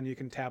counter and then you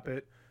can tap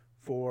it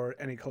for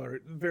any color.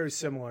 Very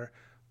similar.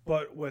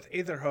 But with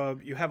Aether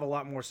Hub, you have a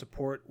lot more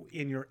support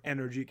in your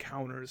energy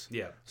counters.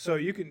 Yeah. So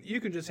you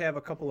can just have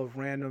a couple of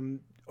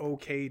random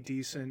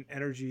decent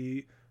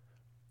energy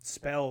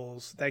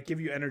spells that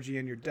give you energy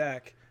in your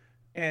deck,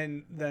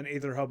 and then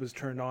Aether Hub is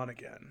turned on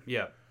again.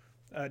 Yeah.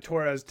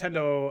 Whereas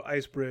Tendo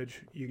Ice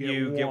Bridge, you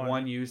get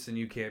one use and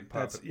you can't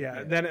pop it.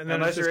 Yeah. Then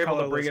unless you're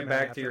able to bring it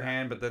back to your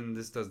hand, but then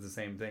this does the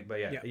same thing. But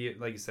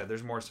like you said,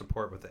 there's more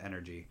support with the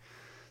energy.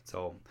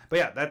 So, but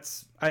yeah,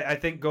 that's I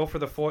think go for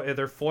the foil.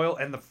 Their foil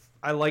and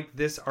I like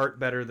this art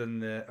better than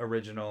the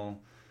original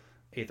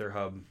Aether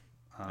Hub.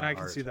 I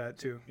can see that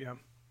too. Yeah.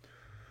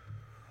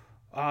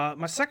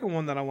 My second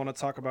one that I want to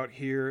talk about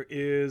here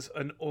is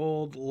an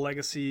old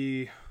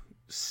legacy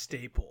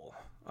staple,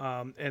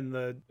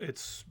 and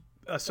it's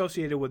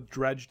associated with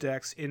dredge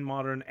decks in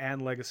Modern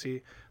and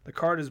Legacy. The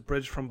card is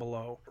Bridge from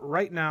Below.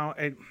 Right now,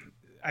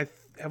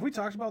 have we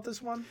talked about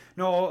this one?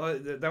 No,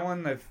 that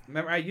one.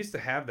 I used to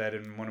have that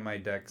in one of my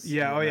decks.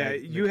 Yeah,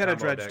 you had a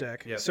dredge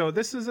deck. Yep. So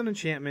this is an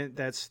enchantment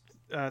that's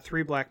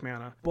 3 black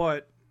mana,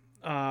 but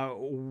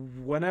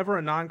whenever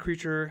a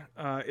non-creature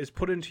is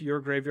put into your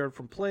graveyard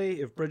from play,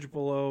 if Bridge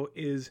Below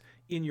is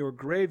in your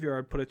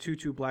graveyard, put a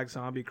 2/2 black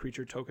zombie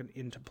creature token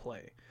into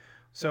play.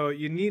 So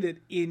you need it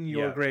in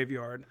your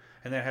graveyard.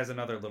 And that has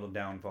another little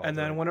downfall. And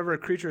then whenever a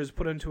creature is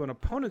put into an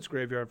opponent's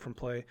graveyard from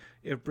play,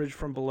 if Bridge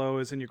from Below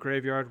is in your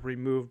graveyard,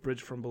 remove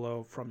Bridge from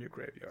Below from your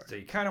graveyard. So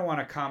you kind of want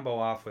to combo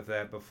off with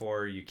that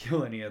before you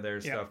kill any of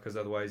their stuff, because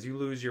otherwise you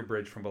lose your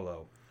Bridge from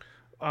Below.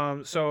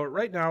 So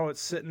right now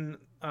it's sitting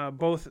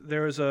both.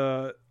 There's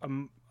a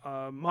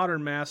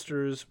Modern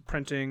Masters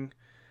printing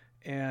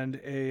and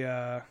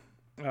a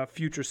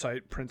Future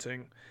Sight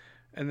printing,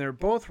 and they're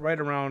both right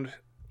around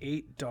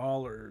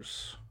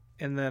 $8.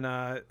 And then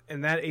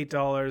and that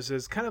 $8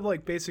 is kind of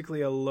like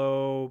basically a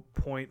low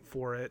point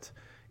for it.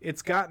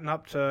 It's gotten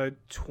up to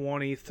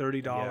 $20,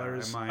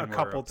 $30 a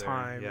couple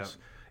times.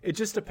 Yeah. It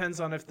just depends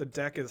on if the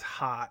deck is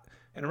hot.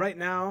 And right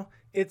now,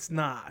 it's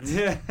not.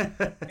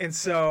 And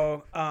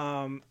so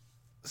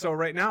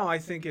right now, I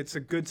think it's a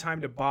good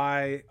time to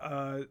buy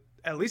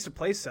at least a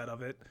play set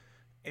of it.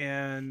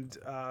 And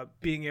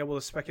being able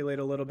to speculate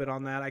a little bit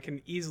on that, I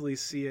can easily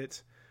see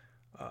it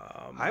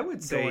I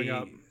would say going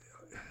up.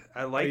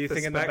 I like the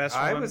spec. The best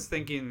I was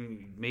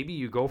thinking maybe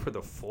you go for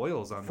the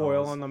foils on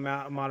foil those. On the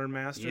Modern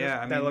Masters. Yeah,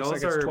 I mean, that looks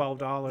those like it's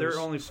 $12. They're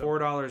only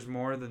 $4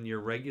 more than your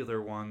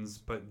regular ones,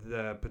 but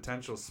the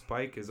potential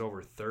spike is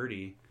over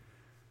 30.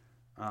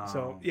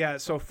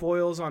 So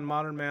foils on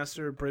Modern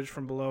Master, Bridge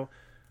from Below.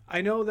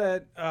 I know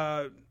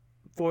that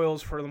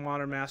foils for the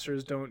Modern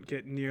Masters don't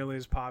get nearly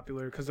as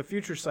popular because the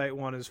Future Sight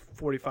one is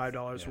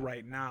 $45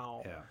 right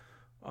now.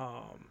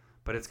 Yeah.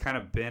 But it's kind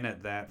of been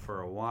at that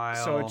for a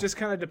while. So it just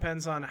kind of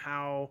depends on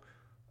how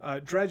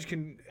Dredge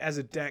as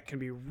a deck can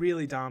be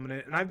really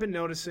dominant. And I've been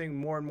noticing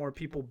more and more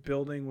people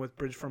building with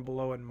Bridge from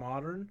Below in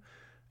Modern.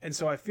 And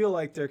so I feel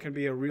like there can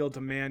be a real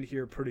demand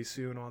here pretty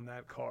soon on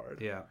that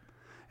card. Yeah.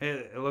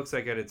 It looks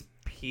like at its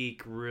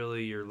peak,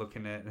 really, you're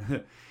looking at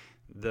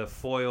the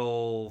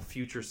foil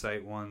Future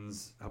Sight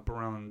ones up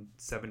around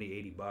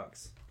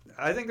 $70-$80.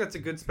 I think that's a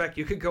good spec.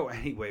 You could go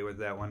anyway with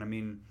that one. I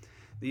mean...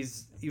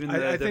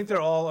 I think they're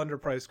all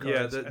underpriced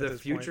cards. Yeah, the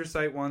Future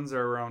Sight ones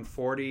are around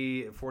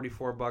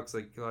 $44,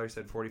 like I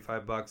said,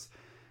 $45,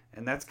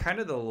 and that's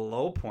kind of the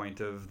low point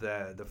of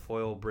the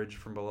foil Bridge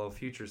from Below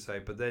Future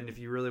Sight. But then if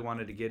you really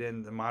wanted to get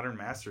in, the Modern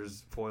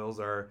Masters foils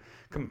are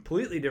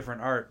completely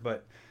different art,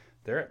 but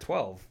they're at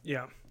 $12.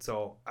 Yeah.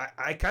 So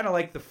I kind of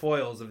like the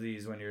foils of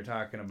these when you're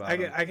talking about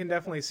them. I can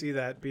definitely see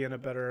that being a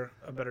better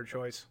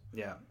choice.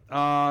 Yeah.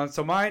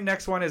 So my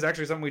next one is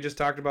actually something we just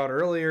talked about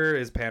earlier,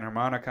 is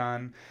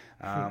Panharmonicon.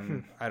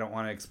 I don't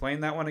want to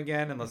explain that one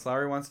again unless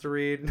Lowry wants to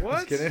read.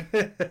 What? Just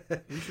kidding.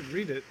 You should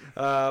read it.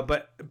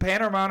 But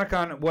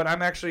Panharmonicon, what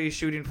I'm actually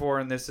shooting for,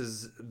 and this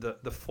is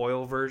the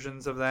foil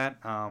versions of that,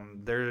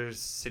 they're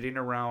sitting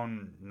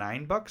around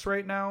 $9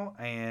 right now,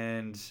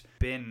 and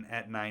been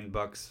at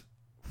 $9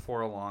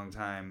 for a long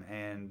time,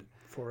 and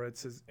for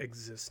its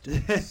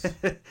existence.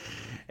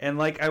 And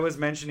like I was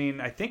mentioning,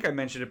 I think I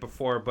mentioned it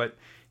before, but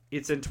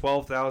it's in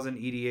 12,000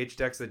 EDH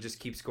decks that just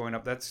keeps going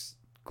up. That's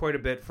quite a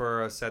bit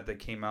for a set that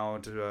came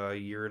out a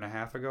year and a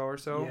half ago or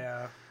so.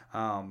 Yeah.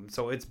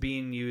 So it's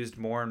being used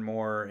more and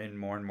more in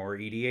more and more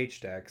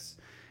EDH decks.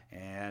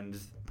 And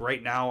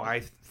right now, I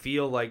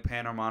feel like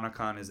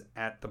Panharmonicon is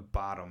at the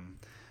bottom.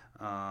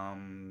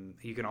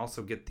 You can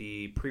also get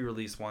the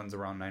pre-release ones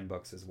around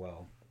 $9 as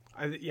well.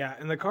 Yeah,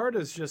 and the card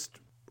is just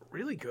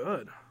really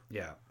good.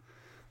 Yeah.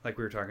 Like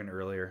we were talking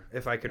earlier,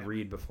 if I could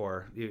read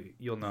before,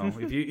 you'll know.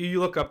 If you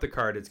look up the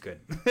card, it's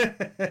good.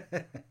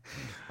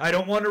 I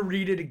don't want to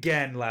read it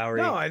again, Lowry.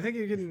 No, I think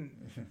you can.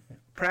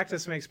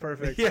 Practice makes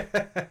perfect. Yeah.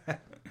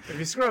 If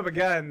you screw up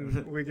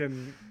again, we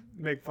can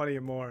make fun of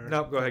you more.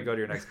 Nope, go ahead. Go to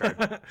your next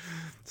card.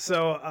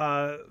 So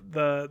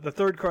the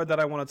third card that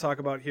I want to talk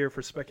about here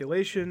for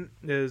speculation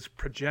is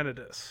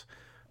Progenitus.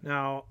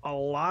 Now, a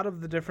lot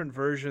of the different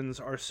versions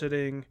are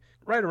sitting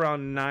right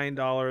around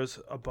 $9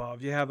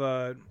 above. You have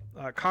a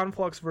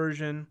Conflux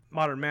version,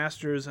 Modern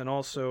Masters, and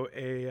also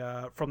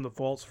a From the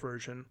Vaults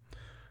version,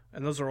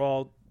 and those are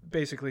all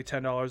basically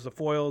 $10. The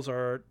foils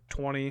are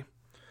 $20,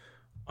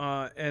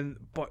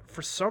 but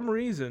for some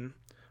reason,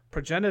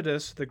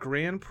 Progenitus, the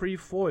Grand Prix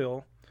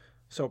foil.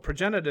 So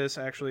Progenitus,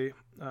 actually,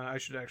 I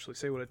should actually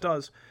say what it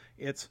does.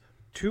 It's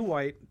 2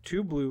 white,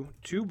 2 blue,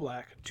 2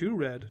 black, 2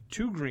 red,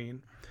 2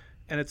 green,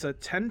 and it's a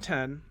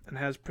 10/10 and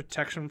has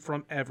protection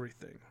from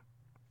everything.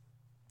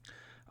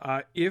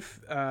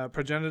 If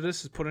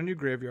Progenitus is put in your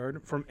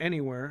graveyard from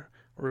anywhere,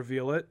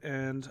 reveal it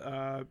and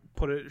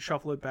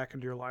shuffle it back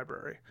into your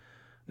library.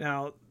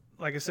 Now,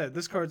 like I said,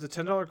 this card's a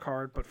 $10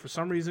 card, but for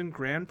some reason,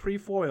 Grand Prix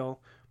foil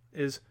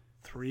is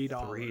 $3.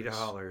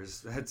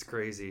 $3. That's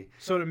crazy.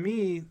 So to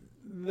me,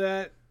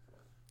 that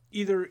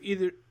either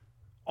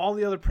all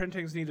the other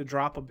printings need to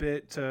drop a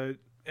bit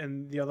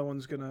and the other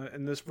one's gonna,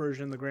 in this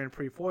version, the Grand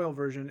Prix foil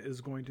version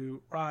is going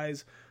to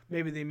rise.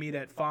 Maybe they meet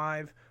at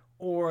 $5.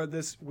 Or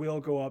this will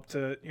go up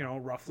to,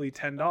 roughly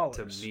 $10.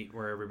 To meet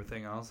where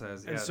everything else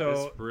has. And yeah, so,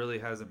 this really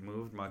hasn't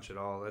moved much at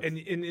all. And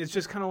it's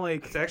just kind of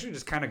like... It's actually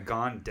just kind of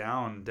gone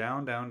down.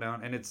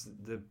 And it's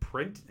the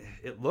print...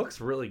 It looks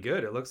really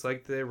good. It looks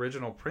like the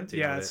original printing.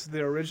 Yeah, it's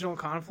the original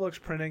Conflux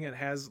printing. It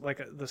has like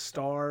the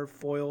star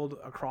foiled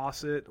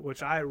across it,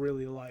 which I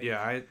really like.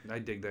 Yeah, I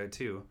dig that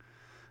too.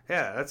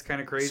 Yeah, that's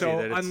kind of crazy.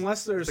 So that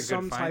unless there's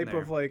some type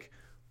of like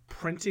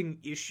printing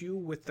issue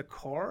with the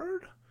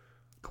card...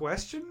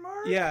 Question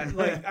mark? Yeah,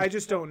 like I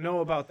just don't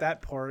know about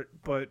that part,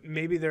 but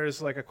maybe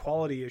there's like a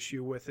quality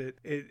issue with it.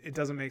 It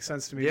doesn't make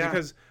sense to me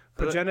because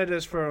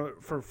Progenitus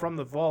for From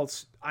the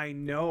Vaults, I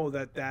know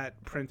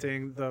that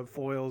printing the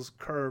foils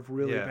curve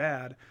really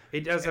bad.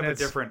 It does have a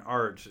different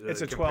art.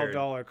 It's a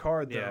 $12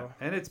 card though. Yeah,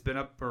 and it's been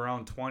up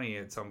around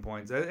 $20 at some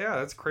points. Yeah,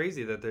 that's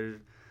crazy that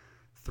there's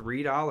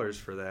 $3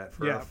 for that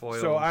for a foil.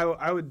 So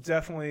I would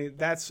definitely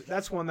that's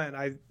one that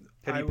I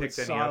picked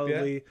any up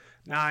yet?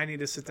 Nah, I need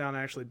to sit down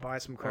and actually buy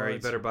some cards. All right,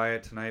 you better buy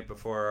it tonight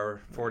before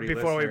our 40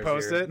 before we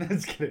post here. it.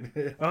 Just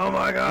kidding. Oh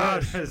my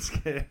gosh. Just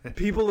kidding.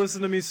 People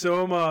listen to me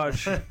so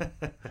much.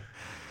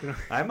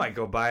 I might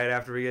go buy it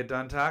after we get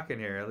done talking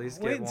here. At least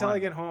wait until I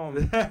get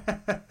home.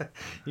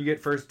 You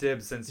get first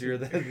dibs since you're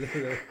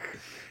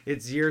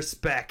it's your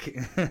spec.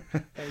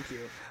 Thank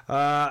you.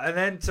 And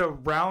then to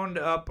round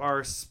up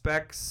our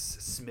Smith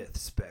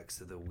specs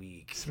of the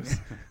week.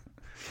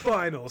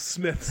 Final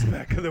Smith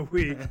spec of the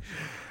week.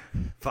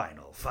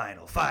 Final.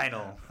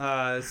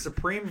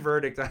 Supreme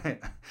Verdict.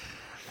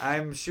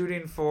 I'm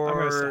shooting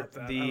for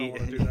the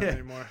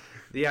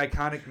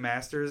Iconic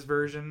Masters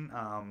version,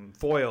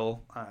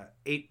 foil,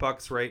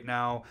 $8 right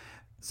now.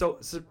 So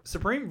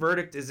Supreme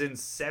Verdict is in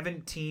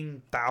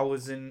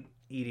 17,000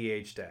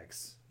 EDH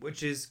decks,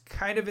 which is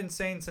kind of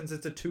insane since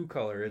it's a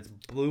 2-color. It's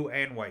blue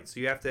and white, so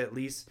you have to at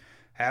least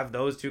have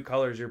those 2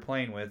 colors you're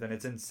playing with, and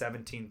it's in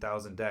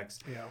 17,000 decks.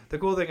 Yeah. The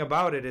cool thing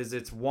about it is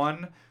it's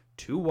 1,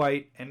 2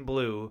 white, and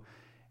blue.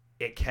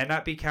 It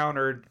cannot be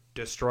countered,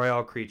 destroy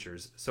all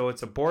creatures. So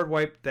it's a board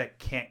wipe that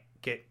can't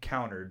get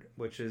countered,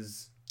 which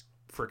is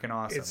freaking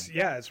awesome.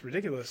 It's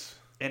ridiculous.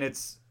 And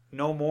it's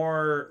no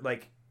more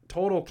like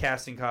total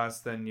casting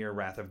cost than your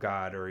Wrath of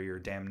God or your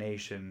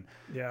Damnation.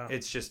 Yeah.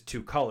 It's just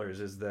 2 colors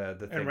is the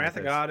thing. And Wrath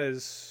of God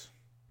is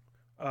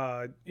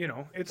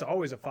it's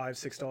always a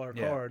 $5-6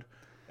 card.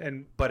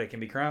 But it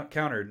can be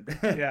countered.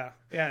 yeah,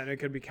 and it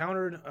can be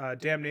countered.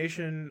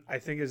 Damnation, I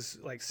think, is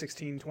like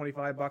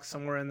 $16-25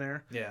 somewhere in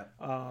there. Yeah.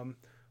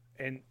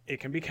 And it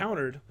can be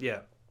countered.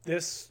 Yeah.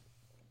 This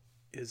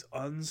is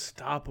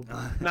unstoppable.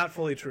 Not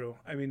fully true.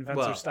 I mean,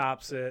 Venser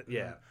stops it.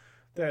 Yeah.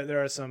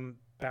 There are some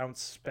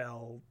bounce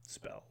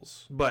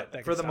spells.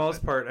 But for the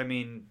most part, I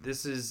mean,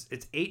 it's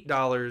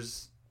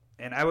 $8,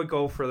 and I would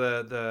go for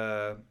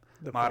the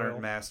The Modern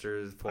foil.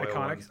 Masters foil Iconic.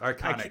 ones.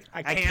 Iconic.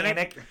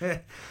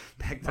 Iconic.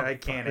 Back to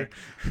Iconic.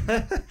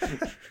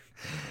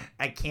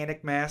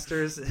 Iconic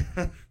Masters.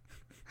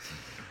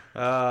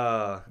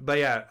 But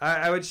yeah,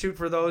 I would shoot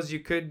for those. You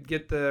could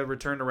get the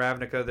Return to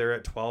Ravnica. They're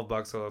at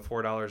 $12, so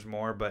 $4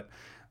 more, but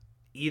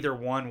either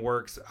one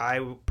works.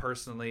 I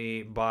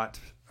personally bought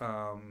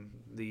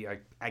the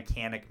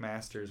Iconic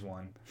Masters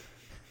one.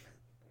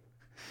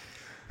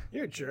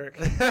 You're a jerk.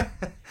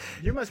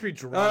 You must be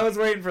drunk. I was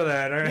waiting for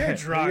that. You're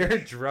drunk. You're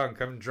drunk.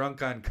 I'm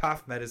drunk on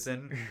cough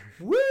medicine.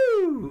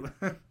 Woo!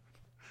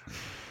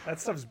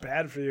 That stuff's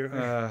bad for you.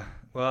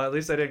 Well, at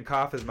least I didn't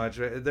cough as much.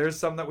 There's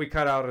some that we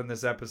cut out in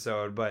this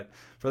episode, but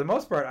for the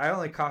most part, I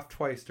only coughed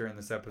twice during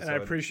this episode. And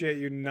I appreciate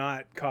you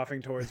not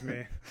coughing towards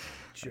me.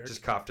 Jerk.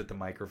 Just coughed at the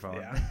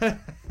microphone.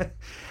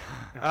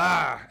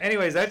 Yeah.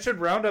 Anyways, that should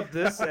round up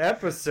this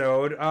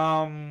episode.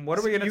 What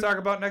are we going to talk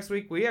about next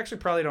week? We actually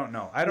probably don't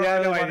know. I don't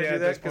really want to do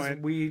that because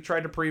we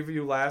tried to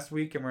preview last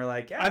week and we're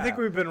like, yeah. I think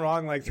we've been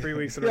wrong like 3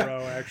 weeks in a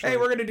row, actually. Hey,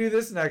 we're going to do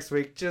this next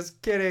week.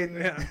 Just kidding.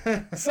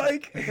 Yeah.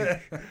 Psych.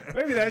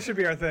 Maybe that should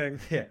be our thing.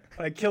 Yeah.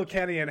 Like kill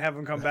Kenny and have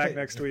him come back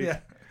next week. Yeah.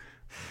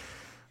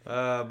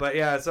 But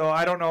yeah, so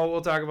I don't know what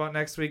we'll talk about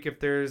next week. If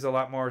there's a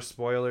lot more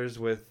spoilers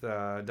with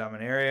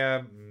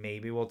Dominaria,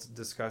 maybe we'll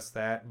discuss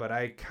that. But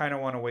I kind of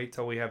want to wait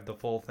till we have the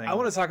full thing. I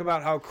want to talk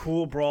about how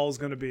cool Brawl's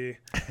going to be.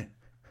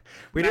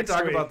 We did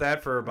talk about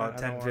that for about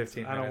 10,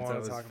 15 minutes. I don't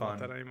want to talk about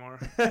that anymore.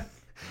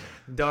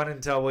 Done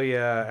until we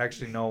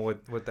actually know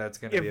what that's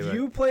going to be. If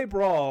you play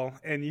Brawl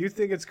and you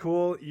think it's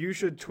cool, you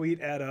should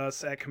tweet at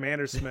us at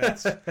Commander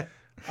Smiths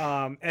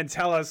and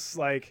tell us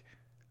like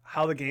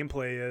how the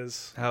gameplay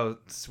is. How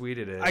sweet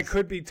it is. I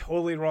could be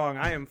totally wrong.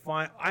 I am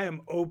fine. I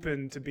am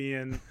open to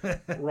being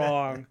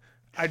wrong.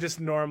 I just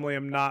normally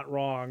am not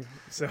wrong.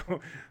 So.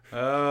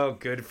 Oh,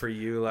 good for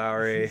you,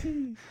 Lowry.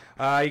 You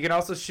can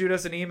also shoot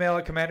us an email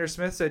at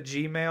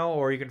commandersmiths@gmail.com,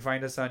 or you can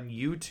find us on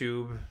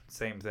YouTube.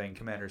 Same thing,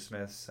 Commander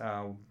Smiths.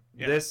 Our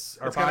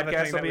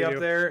podcast will be up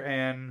there,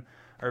 and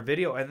our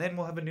video, and then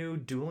we'll have a new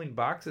Dueling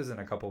Boxes in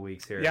a couple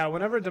weeks here. Yeah,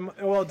 whenever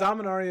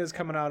Dominaria is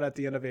coming out at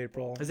the end of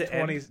April. Is it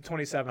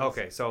 27th?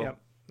 Okay, so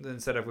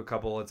instead of a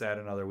couple, let's add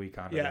another week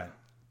onto that.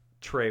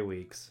 Trey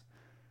weeks.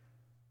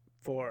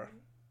 4.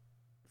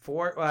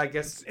 Well, I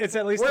guess it's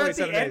at least we're 27 at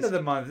the days. end of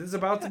the month. It's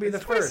about to be the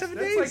first. That's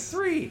days. like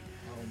 3.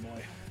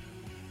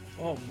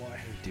 Oh boy.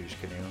 Douche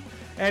canoe.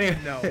 Anyway,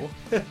 no.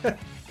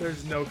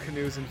 There's no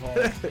canoes involved.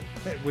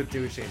 With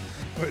douching.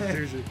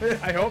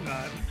 I hope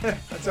not.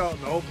 That's out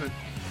in the open.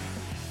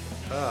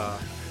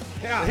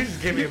 Yeah. They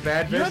just gave me a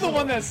bad visual. You're the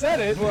one that said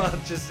it. Well,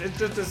 it's just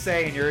a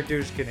saying. You're a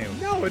douche canoe.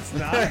 No, it's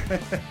not.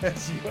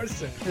 It's your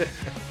saying.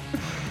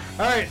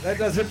 All right, that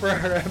does it for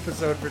our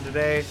episode for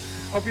today.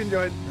 Hope you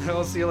enjoyed.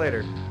 We'll see you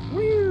later.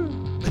 Woo!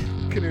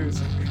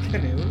 Canoes.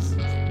 Canoes.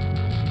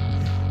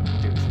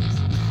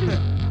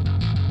 Deuces.